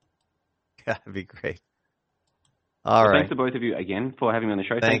 Yeah, it'd be great. All right. Thanks to both of you again for having me on the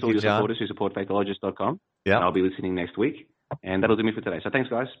show. Thanks to all your supporters who support Fakeologist.com. Yeah. I'll be listening next week. And that'll do me for today. So thanks,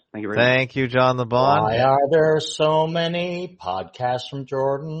 guys. Thank you very much. Thank you, John LeBon. Why are there so many podcasts from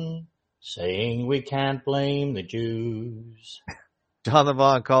Jordan saying we can't blame the Jews? John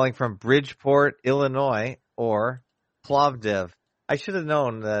LeBon calling from Bridgeport, Illinois, or Plovdiv. I should have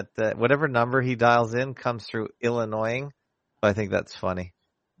known that whatever number he dials in comes through Illinois. I think that's funny.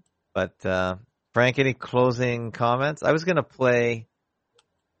 But, Frank, any closing comments? I was going to play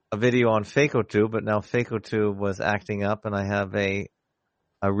a video on FakoTube, but now FakoTube was acting up, and I have a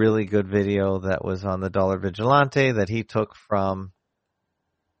really good video that was on the Dollar Vigilante that he took from,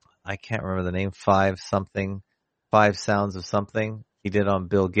 I can't remember the name, 5 Sounds of Something he did on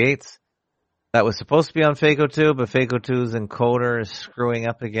Bill Gates. That was supposed to be on FakoTube, but FakoTube's encoder is screwing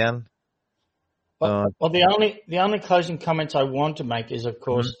up again. Well, the only closing comments I want to make is, of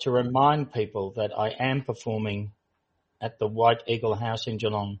course, to remind people that I am performing at the White Eagle House in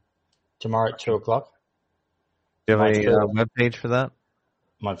Geelong tomorrow at 2:00. Do you have a web page for that?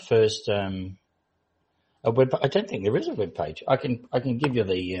 My first a web. I don't think there is a web page. I can give you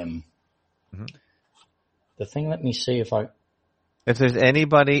the the thing. Let me see if there's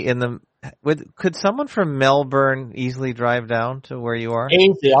anybody could someone from Melbourne easily drive down to where you are?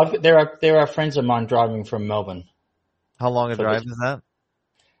 Easy. There are friends of mine driving from Melbourne. How long a drive is that?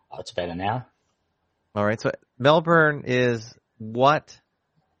 Oh, it's about an hour. All right. So Melbourne is what?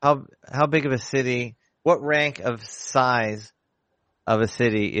 How big of a city? What rank of size of a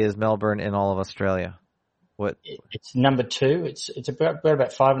city is Melbourne in all of Australia? What? It's number 2. It's about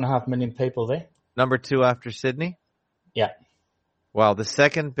 5.5 million people there. Number 2 after Sydney? Yeah. Wow, the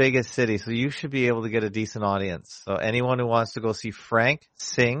second biggest city. So you should be able to get a decent audience. So anyone who wants to go see Frank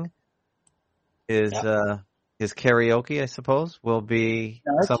sing his karaoke, I suppose, will be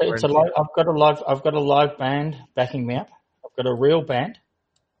somewhere. It's I've got a live band backing me up. I've got a real band.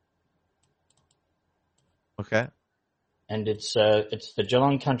 Okay. And it's the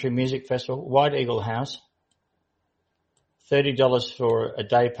Geelong Country Music Festival, White Eagle House. $30 for a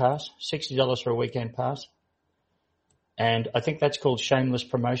day pass, $60 for a weekend pass. And I think that's called shameless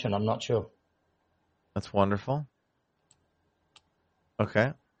promotion. I'm not sure. That's wonderful.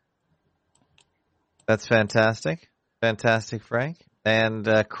 Okay. That's fantastic. Fantastic, Frank. And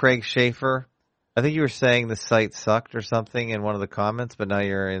Craig Schaefer, I think you were saying the site sucked or something in one of the comments, but now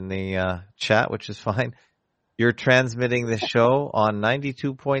you're in the chat, which is fine. You're transmitting the show on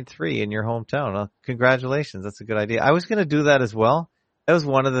 92.3 in your hometown. Congratulations. That's a good idea. I was going to do that as well. That was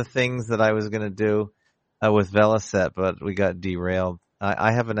one of the things that I was going to do with Velocet, but we got derailed.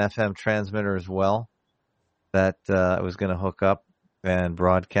 I have an FM transmitter as well that I was going to hook up and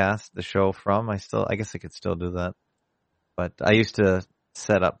broadcast the show from. I guess I could still do that. But I used to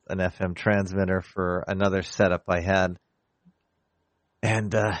set up an FM transmitter for another setup I had.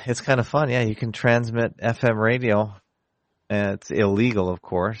 And it's kind of fun. Yeah, you can transmit FM radio. And it's illegal, of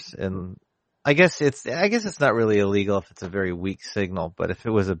course. And I guess it's not really illegal if it's a very weak signal, but if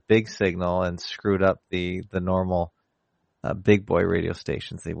it was a big signal and screwed up the normal big boy radio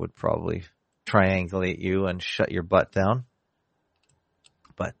stations, they would probably triangulate you and shut your butt down.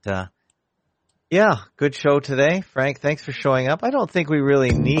 But yeah, good show today. Frank, thanks for showing up. I don't think we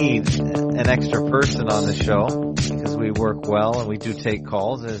really need an extra person on the show because we work well and we do take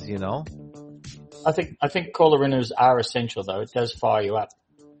calls, as you know. I think caller-inners are essential, though. It does fire you up.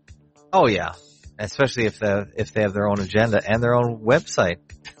 Oh yeah, especially if they have their own agenda and their own website.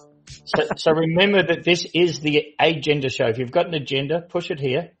 So remember that this is the agenda show. If you've got an agenda, push it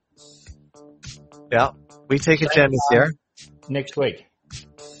here. Yeah, we take agendas here. Next week.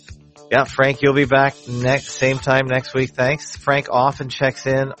 Yeah, Frank, you'll be back same time next week. Thanks. Frank often checks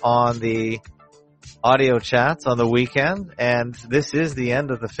in on the audio chats on the weekend, and this is the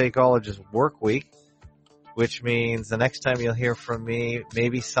end of the Fakeologist work week, which means the next time you'll hear from me,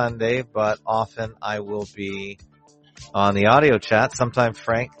 maybe Sunday, but often I will be on the audio chat. Sometimes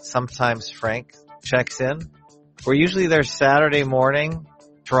Frank checks in. We're usually there Saturday morning,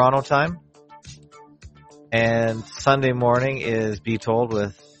 Toronto time, and Sunday morning is Be Told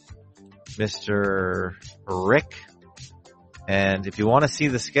with Mr. Rick. And if you want to see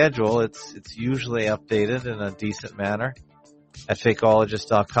the schedule, it's usually updated in a decent manner at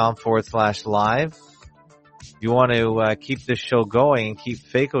fakeologist.com/live. If you want to keep this show going and keep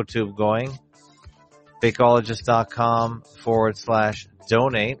FakeoTube going,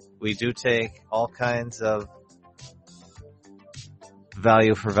 fakeologist.com/donate. We do take all kinds of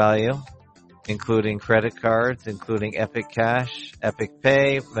value for value, including credit cards, including Epic Cash, Epic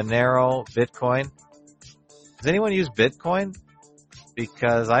Pay, Monero, Bitcoin. Does anyone use Bitcoin?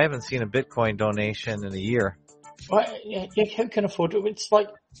 Because I haven't seen a Bitcoin donation in a year. Well, yeah, who can afford it? It's like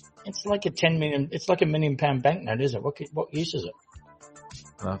a 10 million. It's like £1 million banknote, is it? What use is it?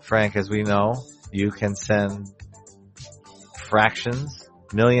 Frank, as we know, you can send fractions,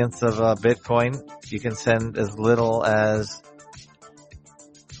 millionths of Bitcoin. You can send as little as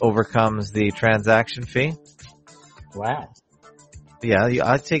overcomes the transaction fee. Wow. Yeah,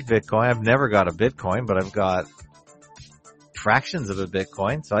 I take Bitcoin. I've never got a Bitcoin, but I've got fractions of a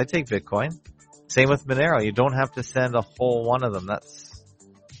Bitcoin, so I take Bitcoin. Same with Monero. You don't have to send a whole one of them. That's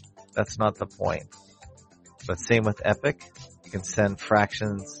not the point. But same with Epic. You can send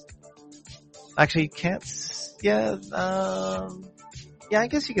fractions. Actually, you can't. Yeah, I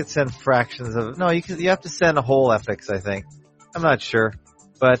guess you could send fractions of. No, you have to send a whole Epics, I think. I'm not sure,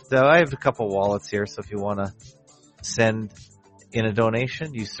 but I have a couple wallets here, so if you want to send in a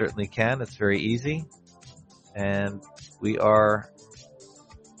donation, you certainly can. It's very easy. And we are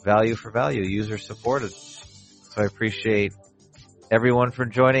value for value, user supported. So I appreciate everyone for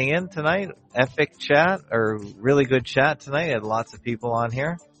joining in tonight. Epic chat, or really good chat tonight. I had lots of people on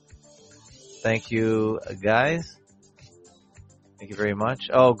here. Thank you, guys. Thank you very much.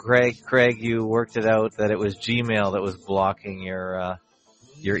 Oh, Craig, you worked it out that it was Gmail that was blocking your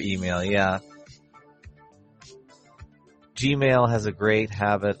email. Yeah. Gmail has a great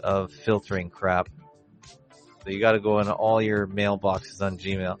habit of filtering crap. So you got to go into all your mailboxes on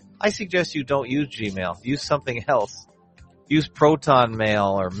Gmail. I suggest you don't use Gmail. Use something else. Use Proton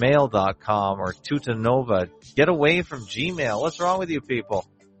Mail or Mail.com or Tutanova. Get away from Gmail. What's wrong with you people?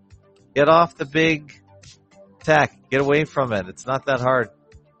 Get off the big tech. Get away from it. It's not that hard.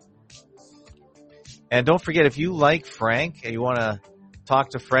 And don't forget, if you like Frank and you want to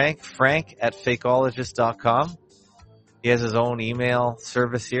talk to Frank at fakeologist.com. He has his own email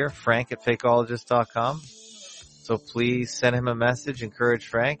service here, Frank at fakeologist.com. So please send him a message, encourage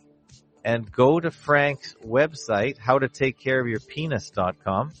Frank. And go to Frank's website,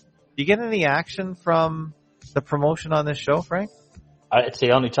 howtotakecareofyourpenis.com. Do you get any action from the promotion on this show, Frank? It's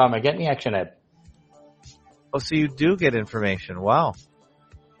the only time I get any action, Ed. Oh, so you do get information. Wow.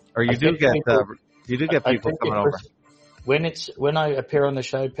 Or you do get people coming over. When I appear on the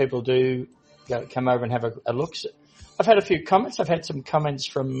show, people do come over and have a look. I've had a few comments. I've had some comments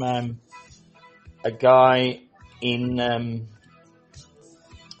from a guy in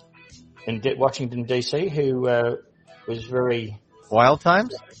Washington DC who was very Wild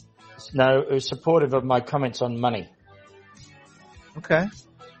Times. No, it was supportive of my comments on money. Okay.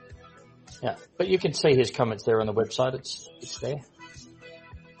 Yeah, but you can see his comments there on the website. It's there.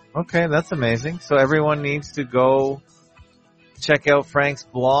 Okay, that's amazing. So everyone needs to go check out Frank's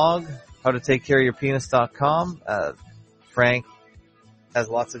blog, howtotakecareofyourpenis.com. Frank has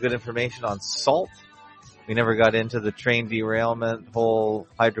lots of good information on salt. We never got into the train derailment whole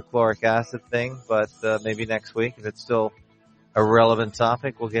hydrochloric acid thing, but maybe next week, if it's still a relevant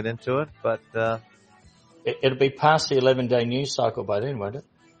topic, we'll get into it. But it'll be past the 11-day news cycle by then, won't it?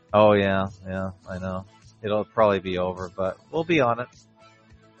 Oh, yeah, I know. It'll probably be over, but we'll be on it.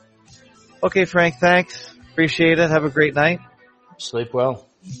 Okay, Frank, thanks. Appreciate it. Have a great night. Sleep well.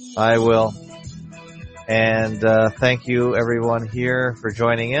 I will. And thank you, everyone here, for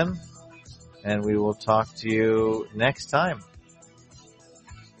joining in. And we will talk to you next time.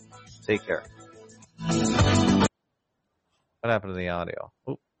 Take care. What happened to the audio?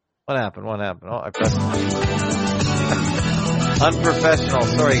 Oop. What happened? Oh, I pressed unprofessional.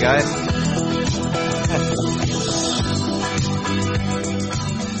 Sorry, guys.